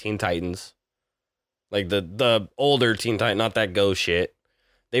in like Teen Titans, like the older Teen Titan, not that Go shit.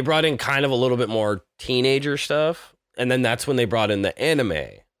 They brought in kind of a little bit more teenager stuff, and then that's when they brought in the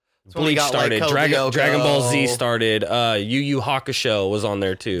anime. Bleach started, like Dragon Ball Z started, Yu Yu Hakusho was on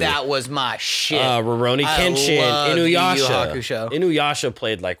there too. That was my shit. Rurouni Kenshin, Inuyasha. Yu Yu Hakusho. Inuyasha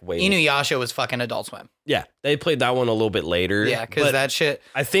played like way more. Inuyasha was fucking Adult Swim. Yeah, they played that one a little bit later. Yeah, because that shit.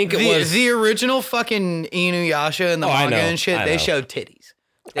 I think it was the original fucking Inuyasha and the manga and shit. They showed titties.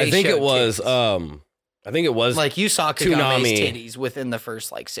 I think it was like you saw Kagame's titties within the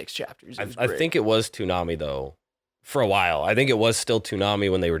first like 6 chapters. I think it was Toonami though. For a while, I think it was still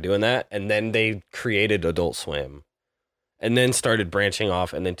Toonami when they were doing that, and then they created Adult Swim, and then started branching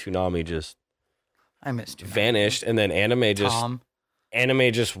off, and then Toonami just vanished, and then anime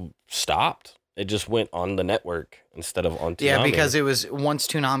just stopped. It just went on the network instead of on Toonami. Yeah, because it was once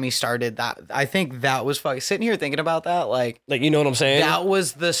Toonami started that. I think that was fucking sitting here thinking about that, like you know what I'm saying? That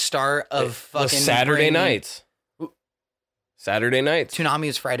was the start of fucking Saturday nights. Saturday nights. Toonami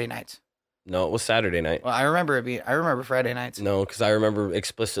is Friday nights. No, it was Saturday night. Well, I remember Friday nights. No, because I remember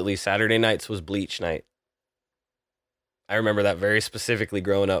explicitly Saturday nights was Bleach night. I remember that very specifically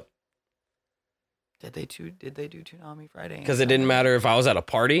growing up. Did they do Toonami Friday? Because it didn't matter if I was at a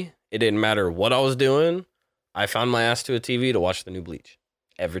party. It didn't matter what I was doing. I found my ass to a TV to watch the new Bleach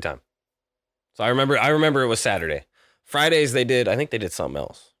every time. So I remember it was Saturday. Fridays I think they did something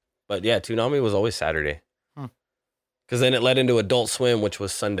else. But yeah, Toonami was always Saturday. Because then it led into Adult Swim, which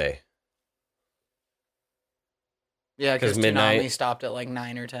was Sunday. Yeah, because Toonami stopped at like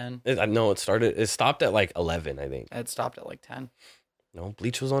 9 or 10. It stopped at like 11, I think. It stopped at like 10. No,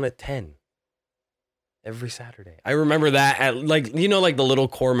 Bleach was on at 10. Every Saturday. I remember that at like the little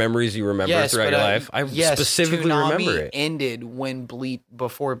core memories you remember throughout your life. I specifically Toonami remember it. Ended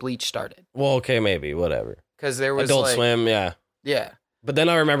before Bleach started. Well, okay, maybe, whatever. Because there was Adult Swim, yeah. Yeah. But then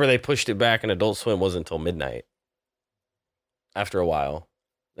I remember they pushed it back and Adult Swim wasn't until midnight. After a while.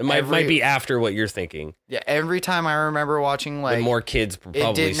 It might be after what you're thinking. Yeah, every time I remember watching like when more kids probably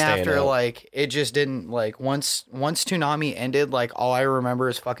it didn't after up. Like it just didn't like once Toonami ended, like all I remember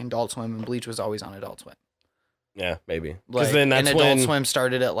is fucking Adult Swim, and Bleach was always on Adult Swim. Yeah, maybe. Because then that's when Adult Swim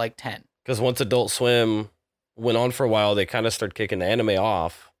started at like 10. Because once Adult Swim went on for a while, they kind of started kicking the anime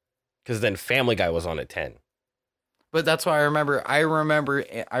off. Because then Family Guy was on at 10. But that's why I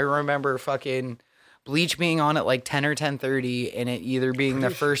remember fucking Bleach being on at like 10 or 10:30, and it either being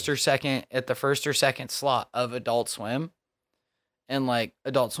the first or second slot of Adult Swim, and like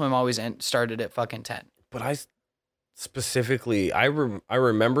Adult Swim always started at fucking 10. But I specifically, I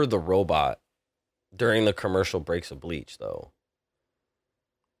remember the robot during the commercial breaks of Bleach, though.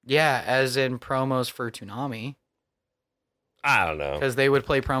 Yeah, as in promos for Toonami. I don't know. Because they would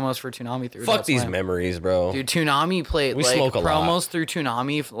play promos for Toonami through Fuck these memories, bro. Dude, Toonami played we like smoke a promos lot. through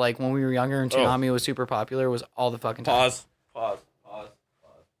Toonami, like when we were younger and Toonami was super popular, was all the fucking time. Pause.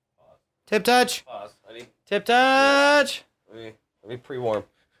 Tip touch. Pause. Tip touch. Let me pre-warm.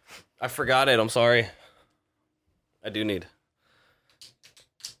 I forgot it. I'm sorry. I do need.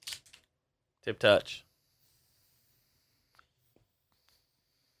 Tip touch.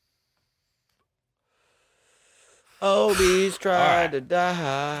 Obi's tried to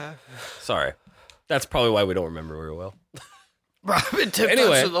die. Sorry. That's probably why we don't remember very well. Bro, I've been tip Anyway,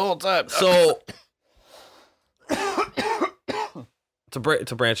 touching the whole time. So,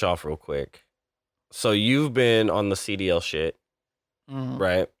 to branch off real quick. So, you've been on the CDL shit,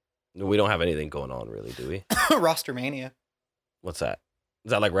 right? We don't have anything going on, really, do we? Roster Mania. What's that?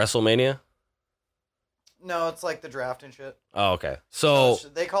 Is that like WrestleMania? No, it's like the draft and shit. Oh, okay. So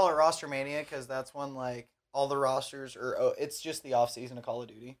they call it Roster Mania because that's when like all the rosters it's just the off season of Call of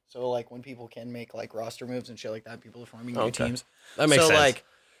Duty. So like when people can make like roster moves and shit like that, people are forming new teams. That makes sense. So like,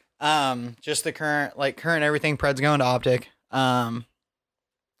 just the current everything. Pred's going to Optic.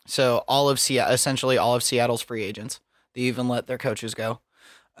 So essentially all of Seattle's free agents. They even let their coaches go.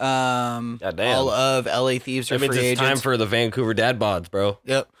 Goddamn. All of LA Thieves are free agents. It's time for the Vancouver dad bods, bro.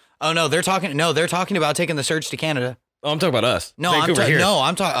 Yep. Oh no, they're talking about taking the surge to Canada. Oh, I'm talking about us. No, I'm talking.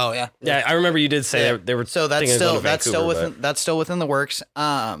 Oh yeah. Yeah, I remember you did say they were. So that's still within the works.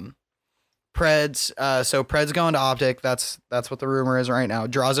 Pred's going to Optic. That's what the rumor is right now.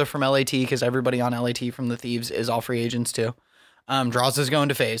 Draza from LAT, because everybody on LAT from the Thieves is all free agents too. Draza's going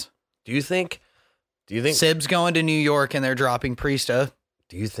to FaZe. Do you think Sib's going to New York and they're dropping Priesta?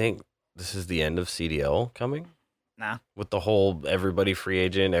 Do you think this is the end of CDL coming? Nah. With the whole everybody free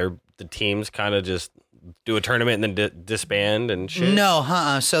agent, the teams kind of just do a tournament and then disband and shit?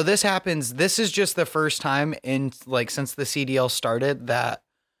 No, So this happens. This is just the first time in like since the CDL started that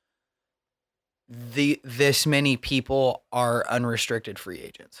this many people are unrestricted free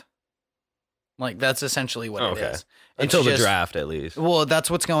agents. Like, that's essentially what it is. Until the draft, at least. Well,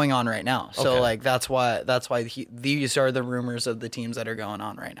 that's what's going on right now. So, like, that's why these are the rumors of the teams that are going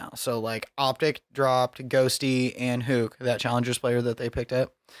on right now. So, like, Optic dropped Ghosty and Hook, that Challengers player that they picked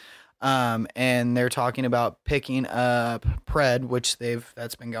up. And they're talking about picking up Pred, which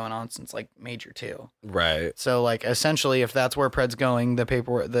that's been going on since, like, Major 2. Right. So, like, essentially, if that's where Pred's going,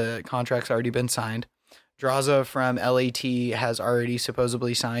 the contract's already been signed. Draza from LAT has already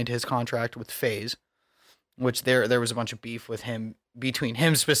supposedly signed his contract with FaZe, which there was a bunch of beef with him, between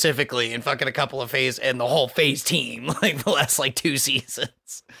him specifically and fucking a couple of FaZe and the whole FaZe team, like the last like 2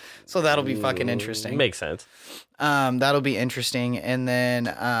 seasons. So that'll be fucking interesting. Makes sense. That'll be interesting. And then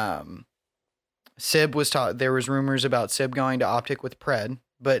Sib there was rumors about Sib going to Optic with Pred,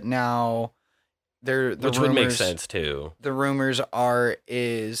 but now which would make sense too. The rumors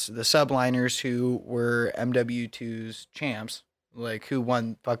is the subliners who were MW2's champs, like who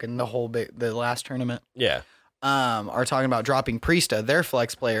won fucking the last tournament. Yeah. Are talking about dropping Priesta, their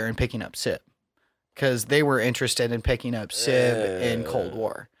flex player, and picking up Sib, because they were interested in picking up Sib in Cold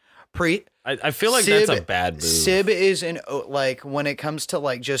War. I feel like that's a bad move. Sib is when it comes to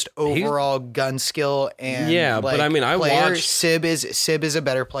like just overall gun skill and but I mean, I watched Sib is a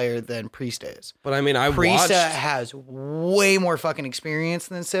better player than Priesta is. But I mean, Priesta has way more fucking experience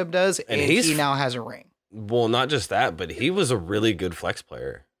than Sib does, and he now has a ring. Well, not just that, but he was a really good flex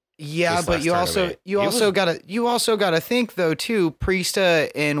player. Yeah, but you also gotta think though too.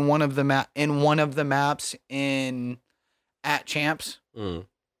 Priesta in one of the maps at Champs.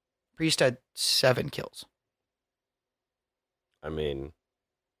 Priest had 7 kills. I mean,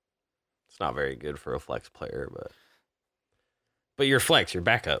 it's not very good for a flex player, but your flex, your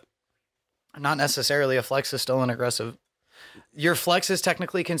backup. Not necessarily. A flex is still an aggressive. Your flex is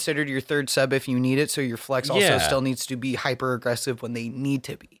technically considered your third sub if you need it, so your flex also still needs to be hyper aggressive when they need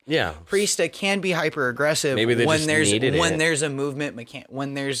to be. Yeah, Priesta can be hyper aggressive when there's a movement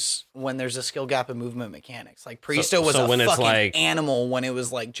when there's a skill gap in movement mechanics. Like Priesta was a fucking animal when it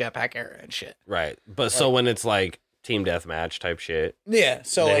was like jetpack era and shit. Right, but so when it's like team deathmatch type shit,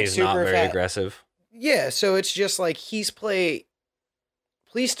 so then like he's super not very aggressive. Yeah, so it's just like Priesta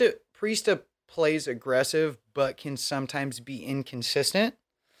plays aggressive, but can sometimes be inconsistent,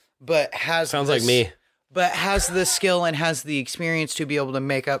 but has the skill and has the experience to be able to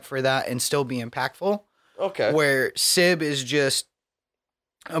make up for that and still be impactful. Okay. Where Sib is just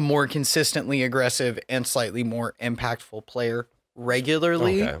a more consistently aggressive and slightly more impactful player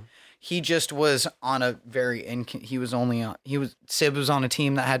regularly. Okay. He just was on a Sib was on a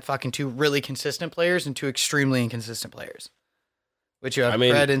team that had fucking 2 really consistent players and 2 extremely inconsistent players. Which you have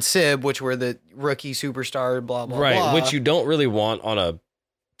Fred and Sib, which were the rookie superstar, blah, blah, right, blah. Which you don't really want on a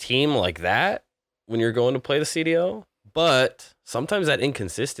team like that when you're going to play the CDO. But sometimes that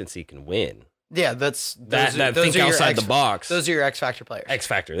inconsistency can win. Yeah, those think outside the box. Those are your X Factor players. X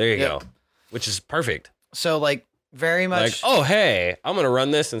Factor, there you go. Which is perfect. So, like, very much... Like, oh, hey, I'm going to run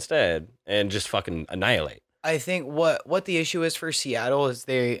this instead and just fucking annihilate. I think what the issue is for Seattle is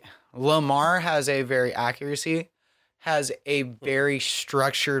Lamar has a very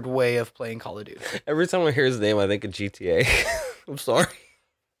structured way of playing Call of Duty. Every time I hear his name, I think of GTA. I'm sorry.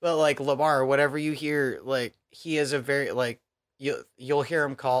 But like Lamar, whatever you hear, like he is a very like you'll hear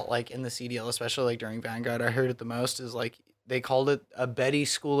him call like in the CDL, especially like during Vanguard. I heard it the most is like they called it a Betty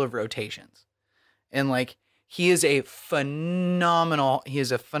School of Rotations. And like he is a phenomenal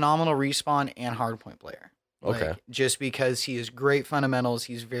respawn and hardpoint player. Okay. Like, just because he has great fundamentals,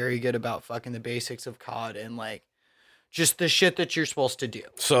 he's very good about fucking the basics of COD and like just the shit that you're supposed to do.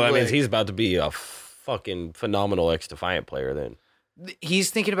 So that means he's about to be a fucking phenomenal X-Defiant player then. He's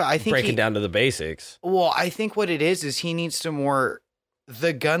thinking about, breaking down to the basics. Well, I think what it is he needs to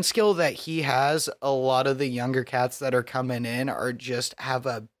the gun skill that he has, a lot of the younger cats that are coming in are just have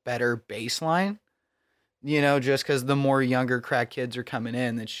a better baseline. You know, just because the more younger crack kids are coming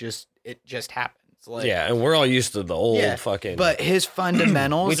in, it just happens. Like, yeah, and we're all used to the old fucking... But his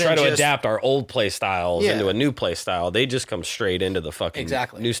fundamentals... we try to adapt our old play styles into a new play style. They just come straight into the fucking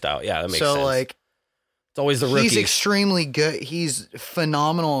new style. Yeah, that makes sense. So, like... It's always the rookies. He's extremely good. He's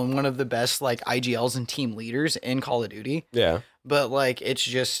phenomenal and one of the best, like, IGLs and team leaders in Call of Duty. Yeah. But, like, it's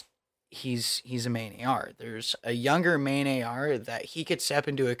just... He's a main AR. There's a younger main AR that he could step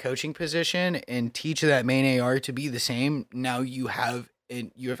into a coaching position and teach that main AR to be the same. Now you have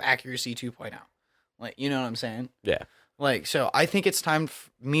accuracy 2.0. Like, you know what I'm saying? Yeah. Like, so I think it's time,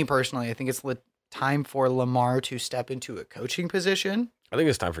 me personally, I think it's time for Lamar to step into a coaching position. I think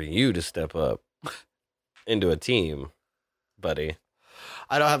it's time for you to step up into a team, buddy.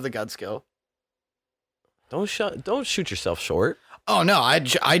 I don't have the gun skill. Don't shoot yourself short. Oh no,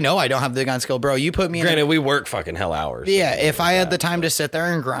 I know I don't have the gun skill, bro. You put me. Granted, we work fucking hell hours. Yeah, if I had the time to sit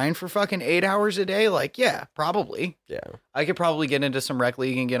there and grind for fucking 8 hours a day, like yeah, probably. Yeah, I could probably get into some rec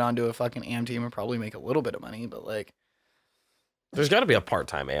league and get onto a fucking AM team and probably make a little bit of money, but like, there's got to be a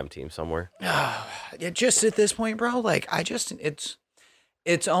part-time AM team somewhere. Just at this point, bro, like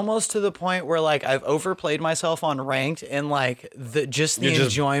it's almost to the point where like I've overplayed myself on ranked and like the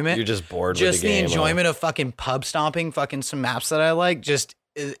enjoyment. You're just bored. Just with the game, enjoyment of fucking pub stomping, fucking some maps that I like. Just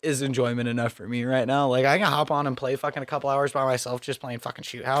is enjoyment enough for me right now. Like I can hop on and play fucking a couple hours by myself, just playing fucking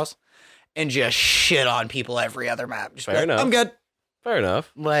shoot house, and just shit on people every other map. Just Fair enough. I'm good. Fair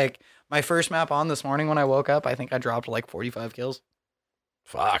enough. Like my first map on this morning when I woke up, I think I dropped like 45 kills.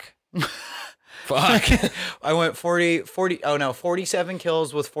 Fuck. I went 47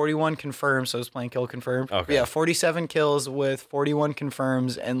 kills with 41 confirmed. So I was playing kill confirmed. Okay. Yeah, 47 kills with 41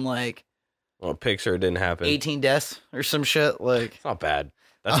 confirms and like. Well, picture didn't happen. 18 deaths or some shit. Like, it's not bad.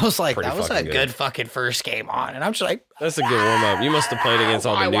 That's I was like, that was a good fucking first game on. And I'm just like, that's a good warm up. You must have played against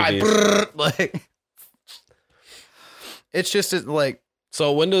all the newbies. Like, it's just like.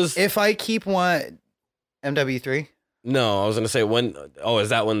 So when does. If I keep one. MW3? No, I was going to say when. Oh, is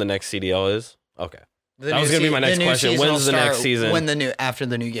that when the next CDL is? Okay. That was going to be my next question. When's the next season? When after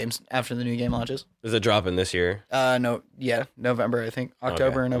the new game launches. Is it dropping this year? No, yeah, November, I think.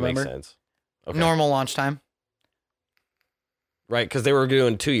 October or November. Makes sense. Okay. Normal launch time. Right, because they were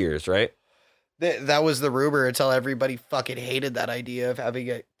doing 2 years, right? That was the rumor until everybody fucking hated that idea of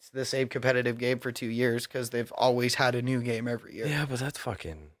having the same competitive game for 2 years because they've always had a new game every year. Yeah, but that's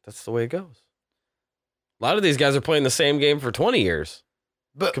the way it goes. A lot of these guys are playing the same game for 20 years.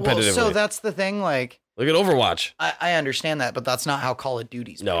 But competitively. So that's the thing, like. Look at Overwatch. I understand that, but that's not how Call of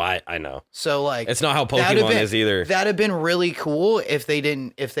Duty's been. No, I know. So like, it's not how Pokemon is either. That'd have been really cool if they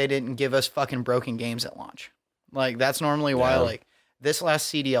didn't give us fucking broken games at launch. Like that's normally why like this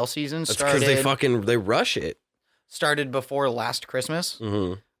last CDL season started. That's because they rush it. Started before last Christmas.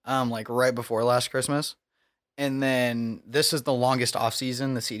 Mm-hmm. Like right before last Christmas. And then this is the longest off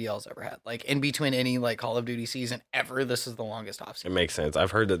season the CDL's ever had. Like in between any like Call of Duty season ever, this is the longest off season. It makes sense.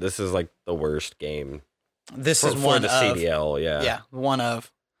 I've heard that this is like the worst game. This is one for the CDL, yeah. Yeah, one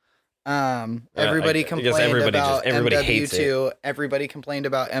of. Everybody complained about MW2. Everybody complained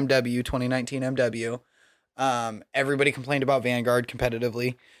about MW 2019 MW. Everybody complained about Vanguard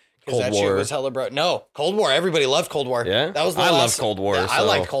competitively. Cold that War. Shit was hella bro. No, Cold War. Everybody loved Cold War. Yeah, that was. I love Cold War. Yeah, I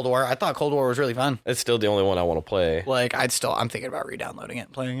liked Cold War. I thought Cold War was really fun. It's still the only one I want to play. Like I'm thinking about re-downloading it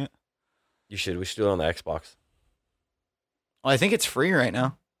and playing it. You should. We should do it on the Xbox. Well, I think it's free right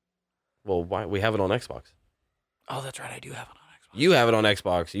now. Well, why we have it on Xbox? Oh, that's right. I do have it on Xbox. You have it on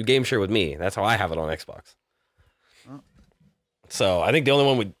Xbox. You game share with me. That's how I have it on Xbox. Oh. So I think the only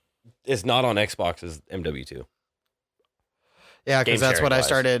one is not on Xbox is MW2. Yeah, because that's what I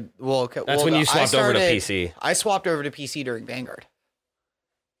started. That's when you swapped over to PC. I swapped over to PC during Vanguard,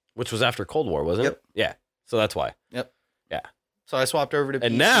 which was after Cold War, wasn't it? Yeah. So that's why. Yep. Yeah. So I swapped over to PC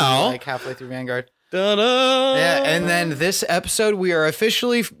and now like halfway through Vanguard. Ta-da! Yeah, and then this episode, we are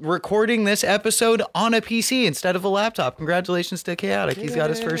officially recording this episode on a PC instead of a laptop. Congratulations to Chaotic. He's got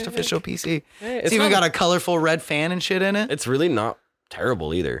his first official PC. It's even got a colorful red fan and shit in it. It's really not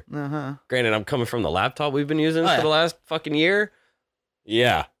terrible either. Uh-huh. Granted, I'm coming from the laptop we've been using for the last fucking year.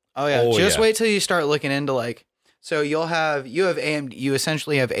 Yeah. Oh yeah. Just wait till you start looking into like. So you have AMD. You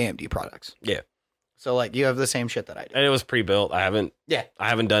essentially have AMD products. Yeah. So like you have the same shit that I do. And it was pre-built. I haven't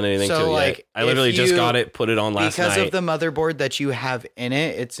done anything to it like, yet. I literally just got it, put it on last night. Because of the motherboard that you have in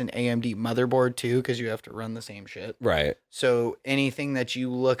it, it's an AMD motherboard too, because you have to run the same shit. Right. So anything that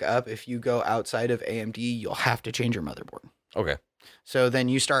you look up, if you go outside of AMD, you'll have to change your motherboard. Okay. So then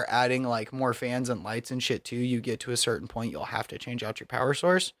you start adding like more fans and lights and shit too. You get to a certain point, you'll have to change out your power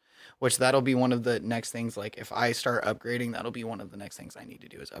source, which that'll be one of the next things. Like if I start upgrading, that'll be one of the next things I need to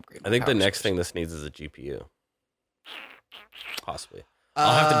do is upgrade. I think the next thing this needs is a GPU. Possibly.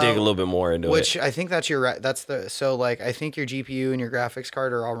 I'll have to dig a little bit more into it. Which I think that's so like I think your GPU and your graphics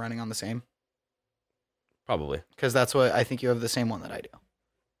card are all running on the same. Probably. Because that's what I think you have the same one that I do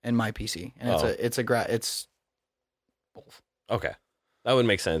in my PC. And it's both. Okay. That would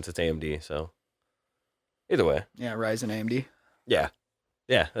make sense. It's AMD, so either way. Yeah, Ryzen AMD. Yeah.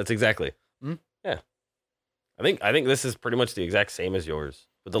 Yeah, that's exactly. Mm-hmm. Yeah. I think this is pretty much the exact same as yours,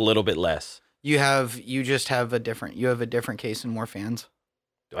 with a little bit less. You have a different case and more fans.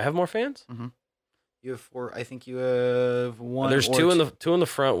 Do I have more fans? Mm-hmm. You have 4. I think you have 1. There's two in the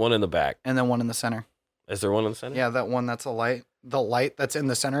front, one in the back, and then one in the center. Is there one in the center? Yeah, that one that's a light. The light that's in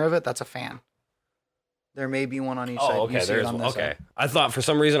the center of it, that's a fan. There may be one on each side. Okay. There's on this okay. side. I thought for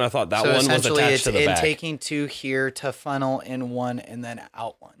some reason that one was essentially attached to the back. it's taking 2 here to funnel in one and then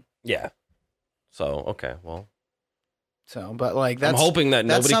out one. Yeah. So okay, well. So, but like that's. I'm hoping that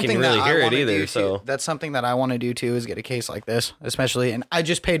nobody can really hear it either. So that's something that I want to do too, is get a case like this, especially. And I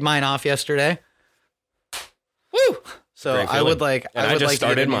just paid mine off yesterday. Woo! So I would like. I would like to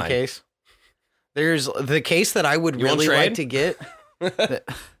get a new case. There's the case that I would really like to get.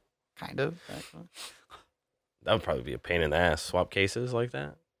 Kind of. That would probably be a pain in the ass. Swap cases like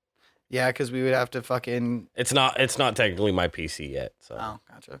that. Yeah, because we would have to fucking. It's not technically my PC yet, so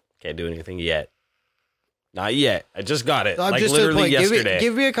gotcha. Can't do anything yet. Not yet. I just got it. I'm like just literally yesterday.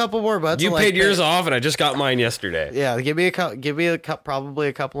 Give me a couple more months. You paid yours off, and I just got mine yesterday. Yeah, give me probably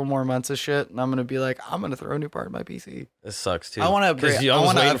a couple more months of shit, and I'm gonna be like, I'm gonna throw a new part in my PC. This sucks too. I want to upgrade. I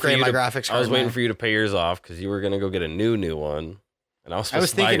want to upgrade my graphics card. I was waiting for you to pay yours off because you were gonna go get a new one, and I was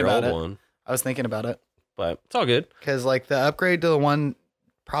supposed to buy your old one. I was thinking about it, but it's all good because like the upgrade to the one,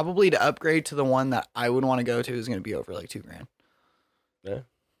 probably to upgrade to the one that I would want to go to is gonna be over like $2,000. Yeah.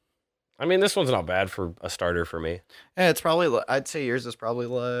 I mean, this one's not bad for a starter for me. Yeah, it's probably. I'd say yours is probably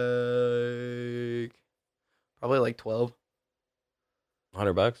like 12. $100.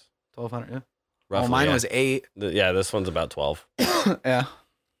 1,200. Yeah. Roughly, mine was 8. Yeah, this one's about 12. Yeah.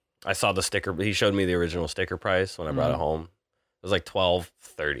 I saw the sticker. He showed me the original sticker price when I brought it home. It was like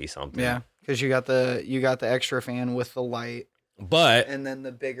 $12.30 something. Yeah, because you got the extra fan with the light, and then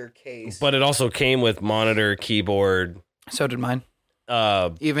the bigger case. But it also came with monitor, keyboard. So did mine.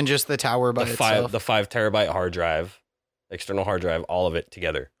 Even just the tower by itself. The 5 terabyte hard drive, external hard drive, all of it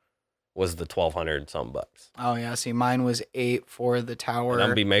together was the $1,200 something bucks. Oh yeah, see, mine was 8 for the tower. And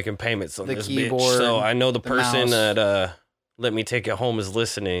I'll be making payments on the this keyboard, bitch. So I know the person mouse. that let me take it home is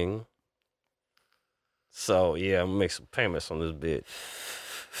listening. So yeah, I'm gonna make some payments on this bitch.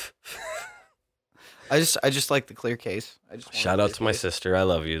 I just like the clear case. Shout out to my sister. I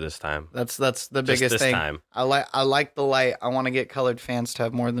love you this time. That's the biggest thing. Time. I like the light. I want to get colored fans to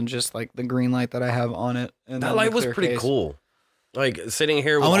have more than just like the green light that I have on it. And that light was pretty cool. Like sitting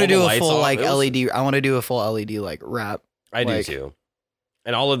here with I want to do a full off, like LED. I want to do a full LED like wrap. I do too.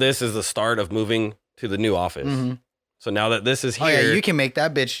 And all of this is the start of moving to the new office. Mm-hmm. So now that this is here, you can make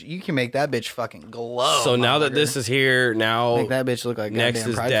that bitch fucking glow. So now that this is here, now make that bitch look like next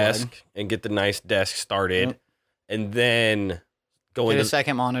is desk flag. And get the nice desk started, and then go into a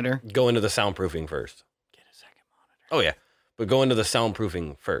second monitor. Go into the soundproofing first. Get a second monitor. Oh yeah, but go into the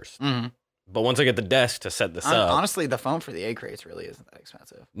soundproofing first. Mm-hmm. But once I get the desk to set this up, honestly, the foam for the A crates really isn't that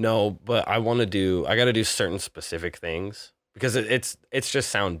expensive. No, but I got to do certain specific things because it's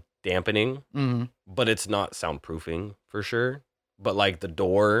just sound dampening, but it's not soundproofing for sure. But like the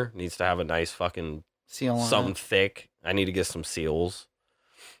door needs to have a nice fucking seal on something thick. I need to get some seals.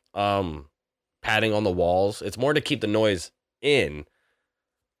 Padding on the walls. It's more to keep the noise in,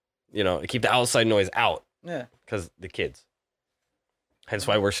 keep the outside noise out. Yeah. Because the kids. Hence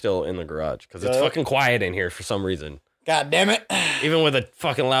why we're still in the garage. Because it's fucking quiet in here for some reason. God damn it. Even with a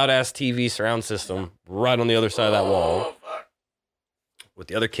fucking loud ass TV surround system right on the other side of that wall. With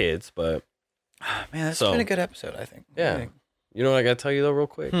the other kids, but man, that's been a good episode, I think. Yeah. You know what I gotta tell you though, real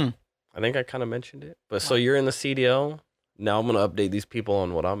quick? I think I kind of mentioned it. But so you're in the CDL. Now I'm gonna update these people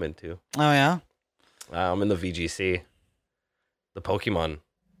on what I'm into. Oh yeah? I'm in the VGC. The Pokemon.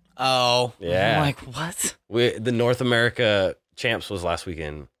 Oh. Yeah. I'm like, what? The North America Champs was last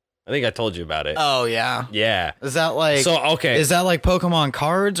weekend. I think I told you about it. Oh yeah. Yeah. Is that like Is that like Pokemon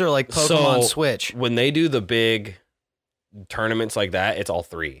cards or like Pokemon Switch? When they do the big tournaments like that, it's all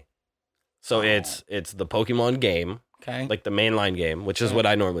 3. So it's the Pokemon game, okay, like the mainline game, which is what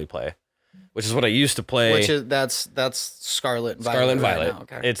I normally play, which is what I used to play. Which is that's Scarlet and Violet. Scarlet and Violet.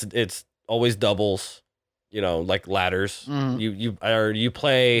 Right now. Okay. It's always doubles, like ladders. You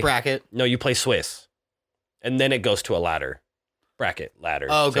play bracket. No, you play Swiss, and then it goes to a ladder, bracket ladder.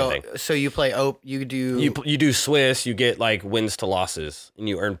 Oh, so you play you do Swiss. You get like wins to losses, and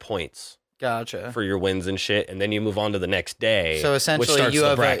you earn points. Gotcha. For your wins and shit, and then you move on to the next day. So essentially,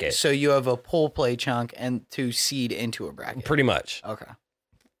 you have a pool play chunk and to seed into a bracket. Pretty much. Okay.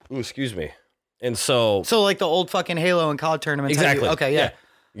 Ooh, excuse me. And so like the old fucking Halo and COD tournaments. Exactly. Okay, yeah.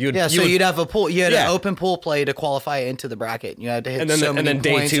 You'd have a pool. You had an open pool play to qualify into the bracket. You had to hit and then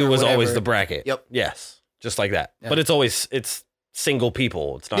day 2 was always the bracket. Yep. Yes. Just like that. Yeah. But it's single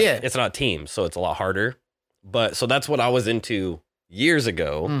people. It's not. Yeah. It's not teams, so it's a lot harder. But so that's what I was into years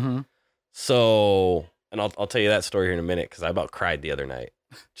ago. Mm-hmm. So, and I'll tell you that story here in a minute because I about cried the other night.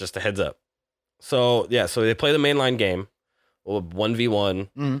 Just a heads up. So, yeah, so they play the mainline game,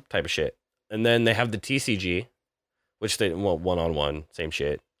 1v1 type of shit. And then they have the TCG, which they, one-on-one, same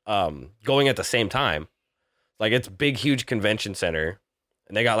shit, going at the same time. Like it's big, huge convention center.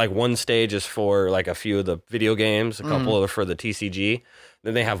 And they got like one stage is for like a few of the video games, a couple are for the TCG.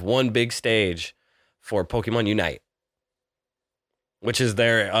 Then they have one big stage for Pokemon Unite, which is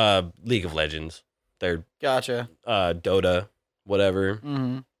their League of Legends. Their Gotcha. Dota, whatever.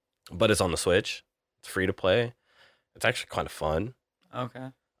 Mm-hmm. But it's on the Switch. It's free to play. It's actually kind of fun. Okay.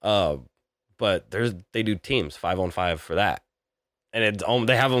 But they do teams 5-on-5 for that. And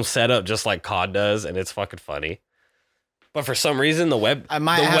they have them set up just like COD does, and it's fucking funny. But for some reason, I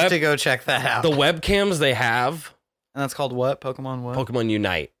might have to go check that out. The webcams they have. And that's called what? Pokemon what? Pokemon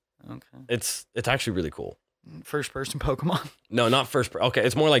Unite. Okay. It's actually really cool. First person Pokemon? No, not first. Okay,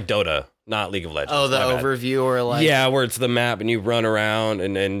 it's more like Dota, not League of Legends. Oh, the overview or like. Yeah, where it's the map and you run around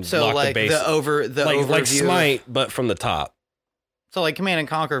and then so lock like the base. the overview. Like Smite, but from the top. So like Command and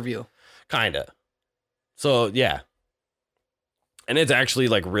Conquer view. Kinda. So yeah. And it's actually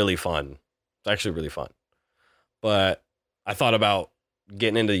like really fun. It's actually really fun. But I thought about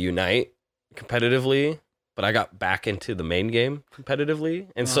getting into Unite competitively, but I got back into the main game competitively.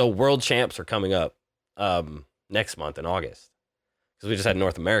 And so World Champs are coming up next month in August because we just had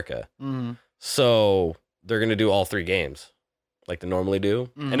North America. Mm-hmm. So they're going to do all 3 games like they normally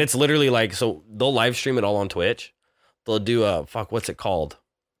do. Mm-hmm. And it's literally like, so they'll live stream it all on Twitch. They'll do what's it called?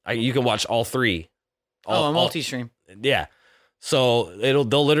 You can watch all 3. A multi-stream. Yeah. So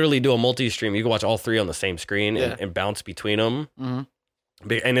they'll literally do a multi-stream. You can watch all 3 on the same screen and bounce between them.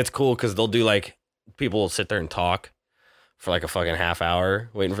 Mm-hmm. And it's cool because they'll do like, people will sit there and talk for like a fucking half hour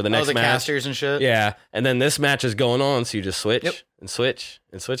waiting for the next match. Casters and shit. Yeah. And then this match is going on. So you just switch and switch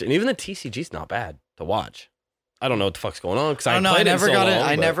and switch. And even the TCG's not bad to watch. I don't know what the fuck's going on because I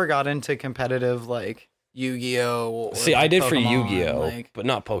never got into competitive like Yu-Gi-Oh. See, I did Pokemon, for Yu-Gi-Oh, but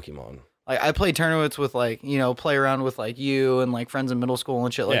not Pokemon. Like I played tournaments with like, play around with like you and like friends in middle school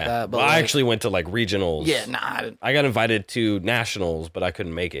and shit like that. But I actually went to like regionals. Yeah, nah. I got invited to nationals, but I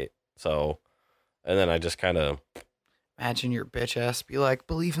couldn't make it. So, and then I just kind of. Imagine your bitch ass be like,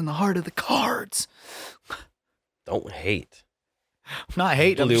 believe in the heart of the cards. Don't hate. I'm not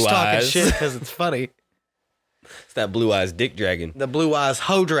hating. I'm just talking shit because it's funny. It's that blue eyes dick dragon. The blue eyes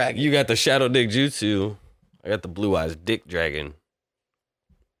hoe dragon. You got the shadow dick jutsu. I got the blue eyes dick dragon.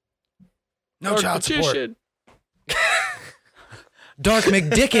 No child support. Dark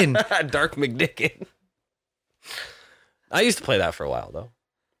McDickin. Dark McDickin. I used to play that for a while though.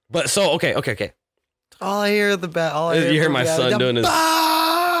 But so okay. All I hear is you hear my son doing his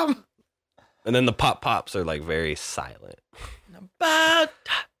bomb! And then the pops are like very silent.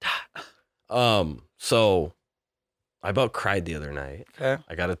 So I about cried the other night. Okay.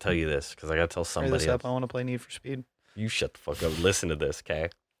 I gotta tell you this because I gotta tell somebody else. I want to play Need for Speed. You shut the fuck up. Listen to this, okay?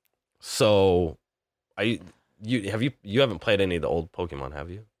 So, you haven't played any of the old Pokemon,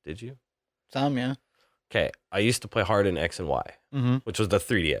 have you? Did you? Some, yeah. Okay, I used to play hard in X and Y, which was the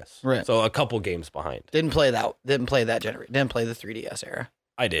 3DS. Right. So a couple games behind. Didn't play that generation. Didn't play the 3DS era.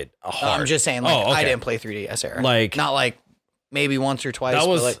 I did. I'm just saying, like, I didn't play 3DS era. Like, not like maybe once or twice.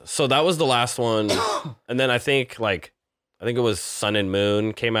 That was the last one, and then I think it was Sun and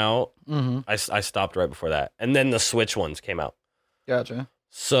Moon came out. Mm-hmm. I stopped right before that, and then the Switch ones came out. Gotcha.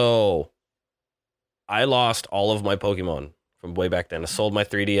 So I lost all of my Pokemon from way back then. I sold my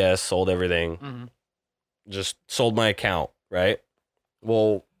 3DS, sold everything, just sold my account, right?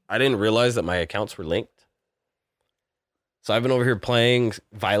 Well, I didn't realize that my accounts were linked. So I've been over here playing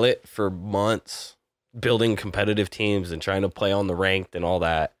Violet for months, building competitive teams and trying to play on the ranked and all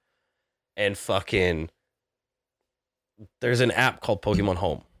that. And fucking, there's an app called Pokemon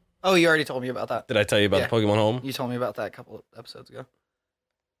Home. Oh, you already told me about that. Did I tell you about the Pokemon Home? You told me about that a couple of episodes ago.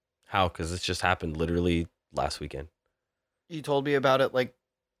 How? Because this just happened literally last weekend. You told me about it like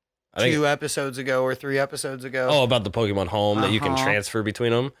 2 episodes ago or 3 episodes ago. Oh, about the Pokemon Home that you can transfer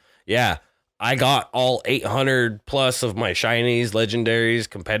between them? Yeah. I got all 800 plus of my shinies, legendaries,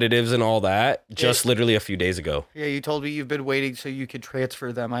 competitives, and all that just literally a few days ago. Yeah, you told me you've been waiting so you could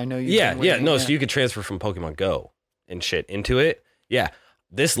transfer them. I know you. So you could transfer from Pokemon Go and shit into it. Yeah,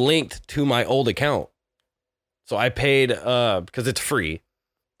 this linked to my old account, so I paid because it's free,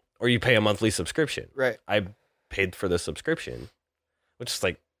 or you pay a monthly subscription. Right. I paid for the subscription, which is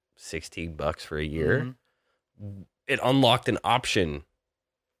like $16 for a year. Mm-hmm. It unlocked an option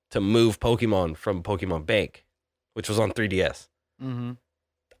to move Pokemon from Pokemon Bank, which was on 3DS. Mm-hmm.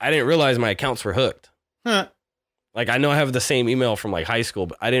 I didn't realize my accounts were hooked. Huh. Like, I know I have the same email from like high school,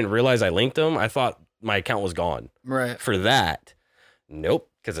 but I didn't realize I linked them. I thought my account was gone. Right. For that. Nope.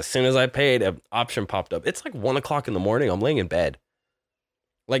 Because as soon as I paid, an option popped up. It's like 1:00 in the morning. I'm laying in bed.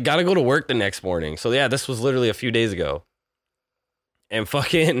 Like, gotta go to work the next morning. So yeah, this was literally a few days ago. And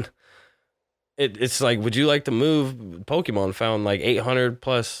fucking, it's like, would you like to move? Pokemon found like 800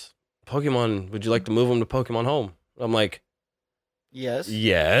 plus Pokemon. Would you like to move them to Pokemon Home? I'm like,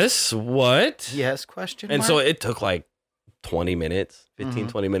 yes. What? Yes. Question mark? And so it took like 20 minutes, 15,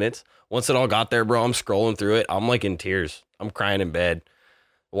 20 minutes. Once it all got there, bro, I'm scrolling through it. I'm like in tears. I'm crying in bed.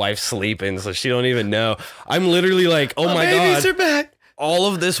 Wife's sleeping, so she don't even know. I'm literally like, oh my babies God. are back. All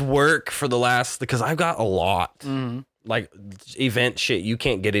of this work for the last, because I've got a lot. Like event shit you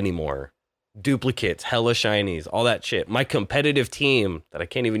can't get anymore. Duplicates, hella shinies, all that shit. My competitive team that I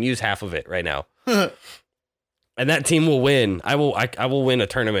can't even use half of it right now. And that team will win. I will win a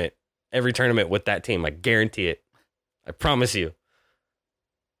tournament. Every tournament with that team. I guarantee it. I promise you.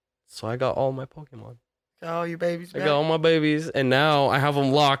 So I got all my Pokemon. Oh, your babies back. I got all my babies, and now I have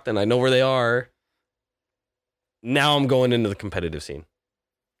them locked, and I know where they are. Now I'm going into the competitive scene.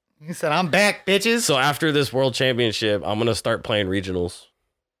 You said, I'm back, bitches. So after this World Championship, I'm gonna start playing regionals.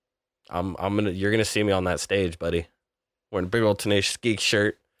 You're gonna see me on that stage, buddy, wearing a big old Tenacious Geek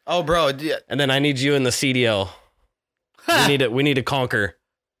shirt. Oh, bro. And then I need you in the CDL. We need to conquer.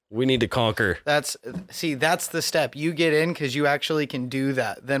 We need to conquer. That's the step. You get in because you actually can do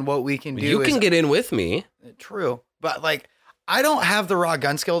that. Then what we can do You can get in with me. True. But like, I don't have the raw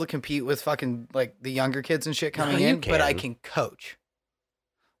gun skill to compete with fucking like the younger kids and shit coming in, but I can coach.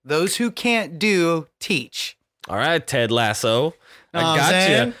 Those who can't do, teach. All right, Ted Lasso.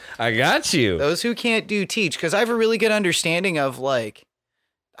 I got you. Those who can't do, teach. Because I have a really good understanding of like,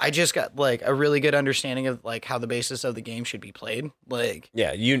 I just got like a really good understanding of like how the basis of the game should be played. Like,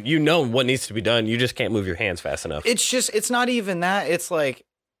 yeah, you know what needs to be done. You just can't move your hands fast enough. It's not even that. It's like,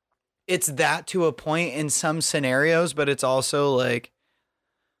 it's that to a point in some scenarios, but it's also like,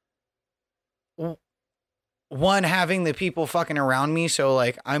 one, having the people fucking around me. So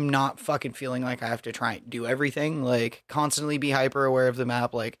like, I'm not fucking feeling like I have to try and do everything, like constantly be hyper aware of the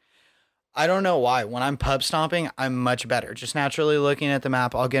map. Like, I don't know why. When I'm pub stomping, I'm much better. Just naturally looking at the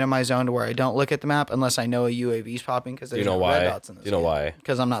map, I'll get in my zone to where I don't look at the map unless I know a UAV's popping because there's red dots in this. You know why?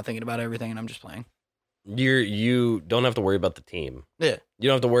 Because I'm not thinking about everything and I'm just playing. You don't have to worry about the team. Yeah. You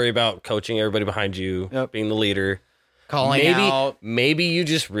don't have to worry about coaching everybody behind you, being the leader, calling out. Maybe you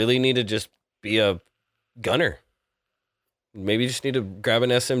just really need to just be a gunner. Maybe you just need to grab an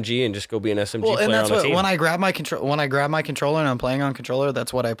SMG and just go be an SMG player and that's on a what team. when I grab my controller and I'm playing on controller,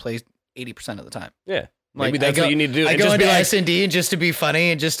 that's what I play 80% of the time. Yeah. Like, maybe that's what you need to do. I go into S&D and just to be funny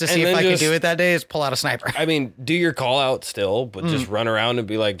and just to see if I can do it that day is pull out a sniper. I mean, do your call out still, but just run around and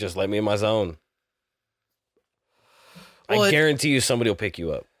be like, just let me in my zone. Well, I guarantee you somebody will pick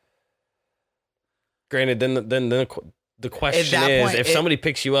you up. Granted, then the question is, if somebody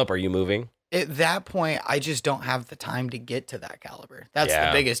picks you up, are you moving? At that point, I just don't have the time to get to that caliber. That's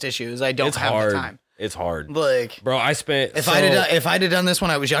the biggest issue is I don't have the time. It's hard. Like, bro, I spent if I'd have done this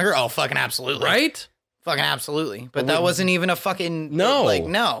when I was younger, oh fucking absolutely. Right? Fucking absolutely. But that wasn't even a fucking no.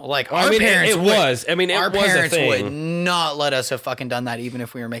 Like our parents our parents would not let us have fucking done that even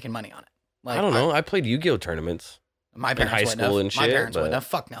if we were making money on it. Like, I don't know. I played Yu-Gi-Oh tournaments. My parents in high school and shit. My parents wouldn't have.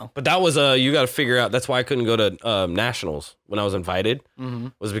 Fuck no. But that was you got to figure out. That's why I couldn't go to nationals when I was invited.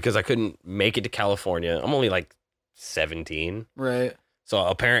 Was because I couldn't make it to California. I'm only like 17. Right. So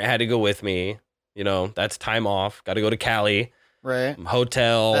a parent had to go with me. You know, that's time off. Got to go to Cali. Right.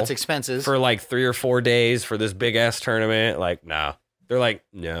 Hotel. That's expensive. For like 3 or 4 days for this big ass tournament. Like, nah. They're like,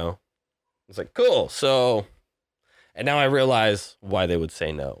 no. It's like, cool. So, and now I realize why they would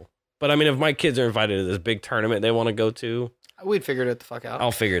say no. But I mean, if my kids are invited to this big tournament they want to go to, we'd figure it the fuck out.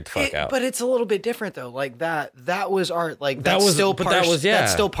 I'll figure it the fuck out. But it's a little bit different though. Like that was our that's still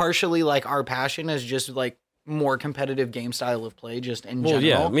partially like our passion is just like more competitive game style of play just in general.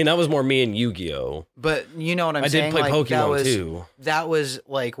 Yeah, I mean that was more me and Yu-Gi-Oh. But you know what I'm saying? I did play Pokemon too. That was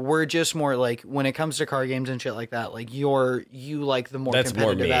like we're just more like when it comes to card games and shit like that. Like you like the more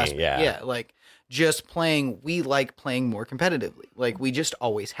competitive aspect. Yeah, like. Just playing, we like playing more competitively. Like we just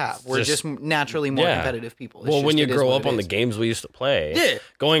always have. We're just naturally more competitive people. Well, when you grow up on the games we used to play,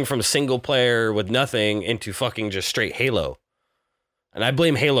 going from single player with nothing into fucking just straight Halo. And I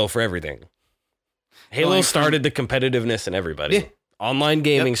blame Halo for everything. Halo started the competitiveness in everybody. Yeah. Online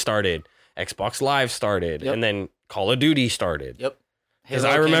gaming started. Xbox Live started. And then Call of Duty started. Yep. Because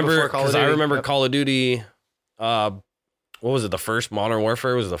I remember Call of Duty, what was it? The first Modern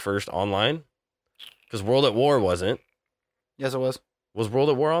Warfare was the first online? Because World at War wasn't. Yes, it was. Was World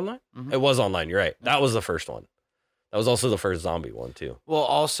at War online? Mm-hmm. It was online. You're right. That was the first one. That was also the first zombie one too. Well,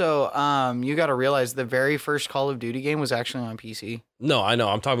 also, you got to realize the very first Call of Duty game was actually on PC. No, I know.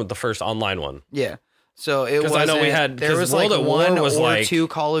 I'm talking about the first online one. Yeah. So it was. I know there was like one was or like 2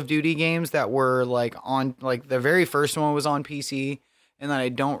 Call of Duty games that were like on. Like the very first one was on PC. And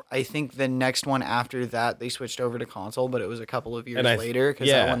then I think the next one after that, they switched over to console, but it was a couple of years later because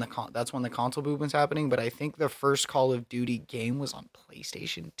that's when the console boom was happening. But I think the first Call of Duty game was on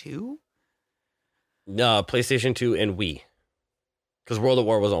PlayStation 2. No, PlayStation 2 and Wii. Because World at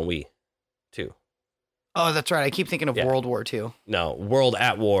War was on Wii, too. Oh, that's right. I keep thinking of World War II. No, World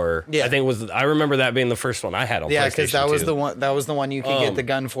at War. Yeah, I remember that being the first one I had on PlayStation 2. Yeah, because that was the one you could get the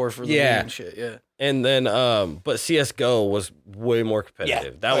gun for the Wii and shit. Yeah. And then, but CS:GO was way more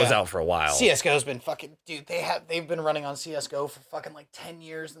competitive. That was out for a while. CS:GO's been fucking, dude. They've been running on CS:GO for fucking like 10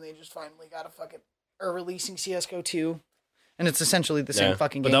 years, and they just finally are releasing CS:GO 2. And it's essentially the same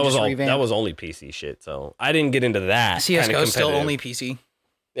fucking game. But that was only PC shit, so I didn't get into that. CS:GO is still only PC.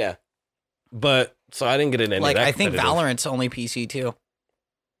 Yeah. But, so I didn't get into that. I think Valorant's only PC too.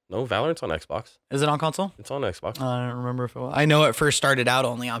 No, Valorant's on Xbox. Is it on console? It's on Xbox. I don't remember if it was. I know it first started out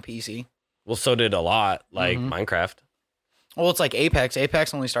only on PC. Well, so did a lot, like Minecraft. Well, it's like Apex. Apex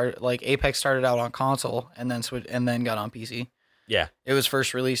started out on console and then got on PC. Yeah. It was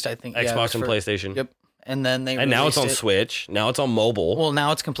first released, I think. Xbox and PlayStation. Yep. And then now it's on Switch. Now it's on mobile. Well,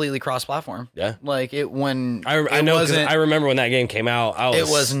 now it's completely cross-platform. Yeah. Like I know because I remember when that game came out. It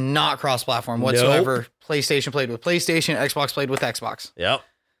was not cross-platform whatsoever. Nope. PlayStation played with PlayStation. Xbox played with Xbox. Yep.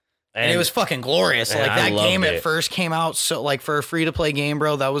 And it was fucking glorious. Like that game at first came out so like for a free-to-play game,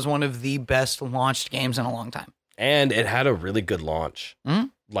 bro. That was one of the best launched games in a long time. And it had a really good launch. Mm-hmm.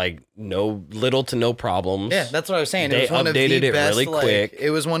 Like little to no problems. Yeah, that's what I was saying. They updated it really quick.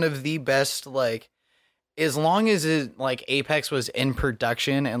 It was one of the best as long as Apex was in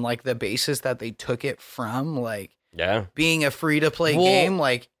production and like the basis that they took it from, being a free to play game,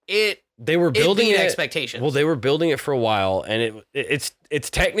 they were building expectations. Well, they were building it for a while, and it's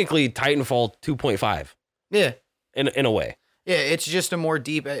technically Titanfall 2.5. Yeah, in a way. Yeah, it's just a more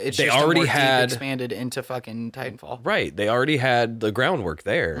deep. They already expanded into fucking Titanfall. Right, they already had the groundwork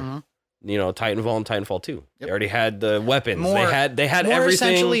there. Mm-hmm. Titanfall and Titanfall 2. Yep. They already had the weapons. They had more everything.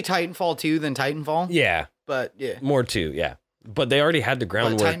 Essentially Titanfall 2 than Titanfall. Yeah. But yeah. More 2, yeah. But they already had the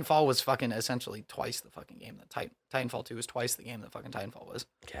groundwork. But Titanfall was fucking essentially twice the fucking game that Titanfall 2 was twice the game that fucking Titanfall was.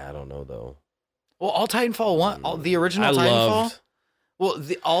 Yeah, I don't know though. Well, all Titanfall 1, all the original Titanfall.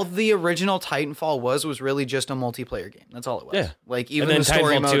 All the original Titanfall was really just a multiplayer game. That's all it was. Yeah. Like even and then the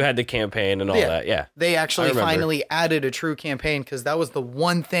story Titanfall mode, 2 had the campaign and all that. Yeah. They actually finally added a true campaign because that was the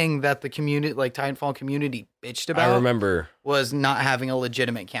one thing that the community, Titanfall community, bitched about. I remember was not having a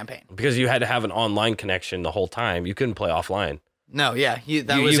legitimate campaiign because you had to have an online connection the whole time. You couldn't play offline. No, yeah,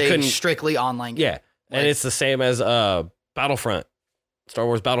 that was a strictly online game. Yeah, and it's the same as Battlefront, Star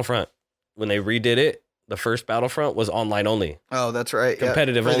Wars Battlefront. When they redid it. The first Battlefront was online only. Oh, that's right.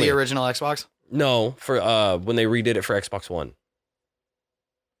 Competitive for only. The original Xbox? No, for when they redid it for Xbox One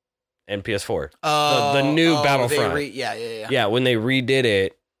and PS4. Oh, the new Battlefront. Yeah, when they redid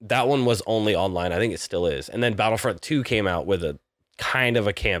it, that one was only online. I think it still is. And then Battlefront 2 came out with a kind of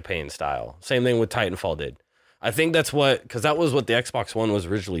a campaign style. Same thing with Titanfall did. I think that's because that was what the Xbox One was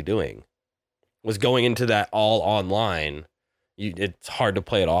originally doing. Was going into that all online. It's hard to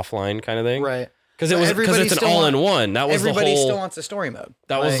play it offline kind of thing. Right. Because it's an all-in-one. That was everybody still wants a story mode.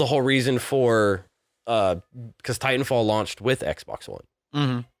 That was the whole reason for because Titanfall launched with Xbox One.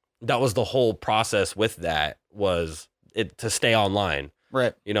 Mm-hmm. That was the whole process with that was it to stay online.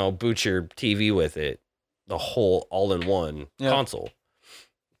 Right. Boot your TV with it. The whole all-in-one console.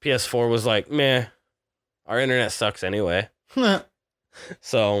 PS4 was like, meh, our internet sucks anyway.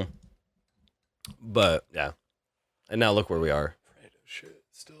 So, but yeah. And now look where we are.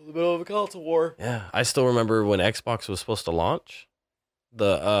 Still in the middle of a console war. Yeah, I still remember when Xbox was supposed to launch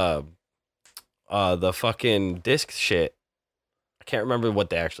the fucking disc shit. I can't remember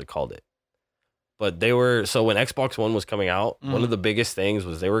what they actually called it. But when Xbox One was coming out, one of the biggest things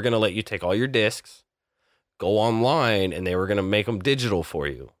was they were going to let you take all your discs, go online, and they were going to make them digital for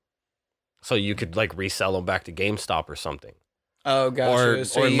you. So you could resell them back to GameStop or something. Oh,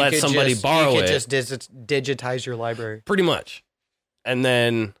 gosh. Or let somebody borrow it. You could just digitize your library. Pretty much. And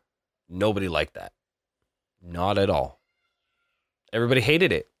then nobody liked that. Not at all. Everybody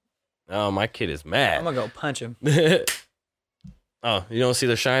hated it. Oh, my kid is mad. I'm going to go punch him. Oh, you don't see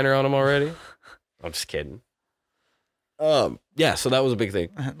the shiner on him already? I'm just kidding. Yeah, so that was a big thing.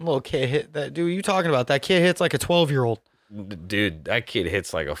 Little kid hit that. Dude, you talking about? That kid hits like a 12-year-old. Dude, that kid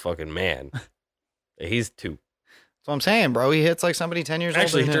hits like a fucking man. He's 2. That's what I'm saying, bro. He hits like somebody 10 years old.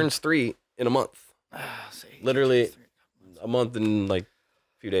 Actually, he turns 3 in a month. Literally a month and a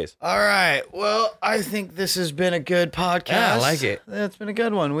few days. All right. Well, I think this has been a good podcast. Yeah, I like it. It's been a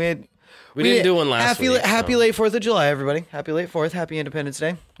good one. We didn't do one last week. Happy late 4th of July, everybody. Happy late 4th. Happy Independence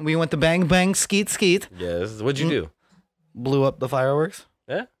Day. We went the bang, bang, skeet, skeet. Yes. What'd you do? Blew up the fireworks.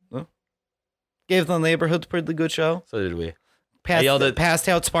 Yeah. Gave the neighborhood a pretty good show. So did we. Passed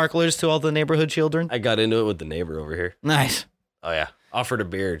out sparklers to all the neighborhood children. I got into it with the neighbor over here. Nice. Oh, yeah. Offered a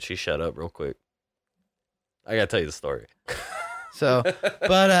beer and she shut up real quick. I got to tell you the story. So,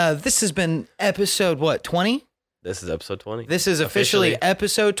 but this has been episode, 20? This is episode 20. This is officially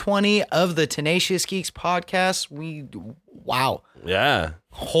episode 20 of the Tenacious Geeks podcast. Wow. Yeah.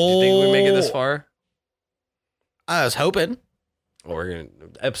 Do you think we make it this far? I was hoping. Well, we're going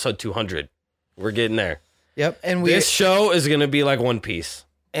to, episode 200. We're getting there. Yep. And this show is going to be like One Piece.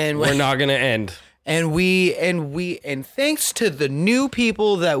 And we're not going to end. And thanks to the new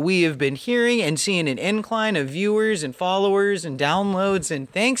people that we have been hearing and seeing an incline of viewers and followers and downloads, and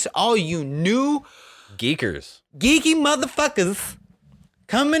thanks all you new geeky motherfuckers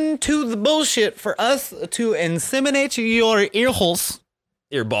coming to the bullshit for us to inseminate your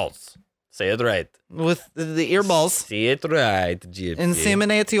earballs. Say it right. With the earballs. Say it right, Gypsy.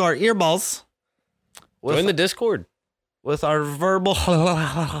 Inseminate your earballs. Join the Discord. With our verbal.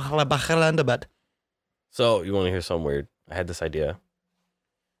 So, you want to hear something weird? I had this idea.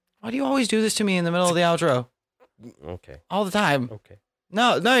 Why do you always do this to me in the middle of the outro? Okay. All the time. Okay.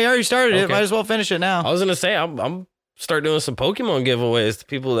 No, you already started it. Might as well finish it now. I was going to say, I'm start doing some Pokemon giveaways to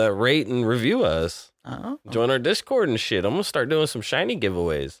people that rate and review us. Join our Discord and shit. I'm going to start doing some shiny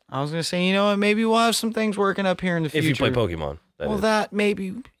giveaways. I was going to say, you know what? Maybe we'll have some things working up here in the future. If you play Pokemon. That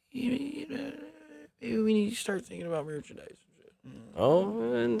maybe we need to start thinking about merchandise.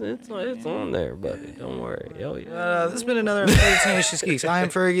 Oh, and it's on there, buddy. Don't worry. This has been another episode of Tenacious Geeks. I am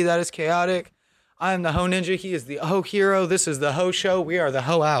Fergie. That is Chaotic. I am the Hoe Ninja. He is the Hoe Hero. This is the Hoe Show. We are the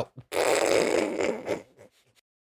Hoe out.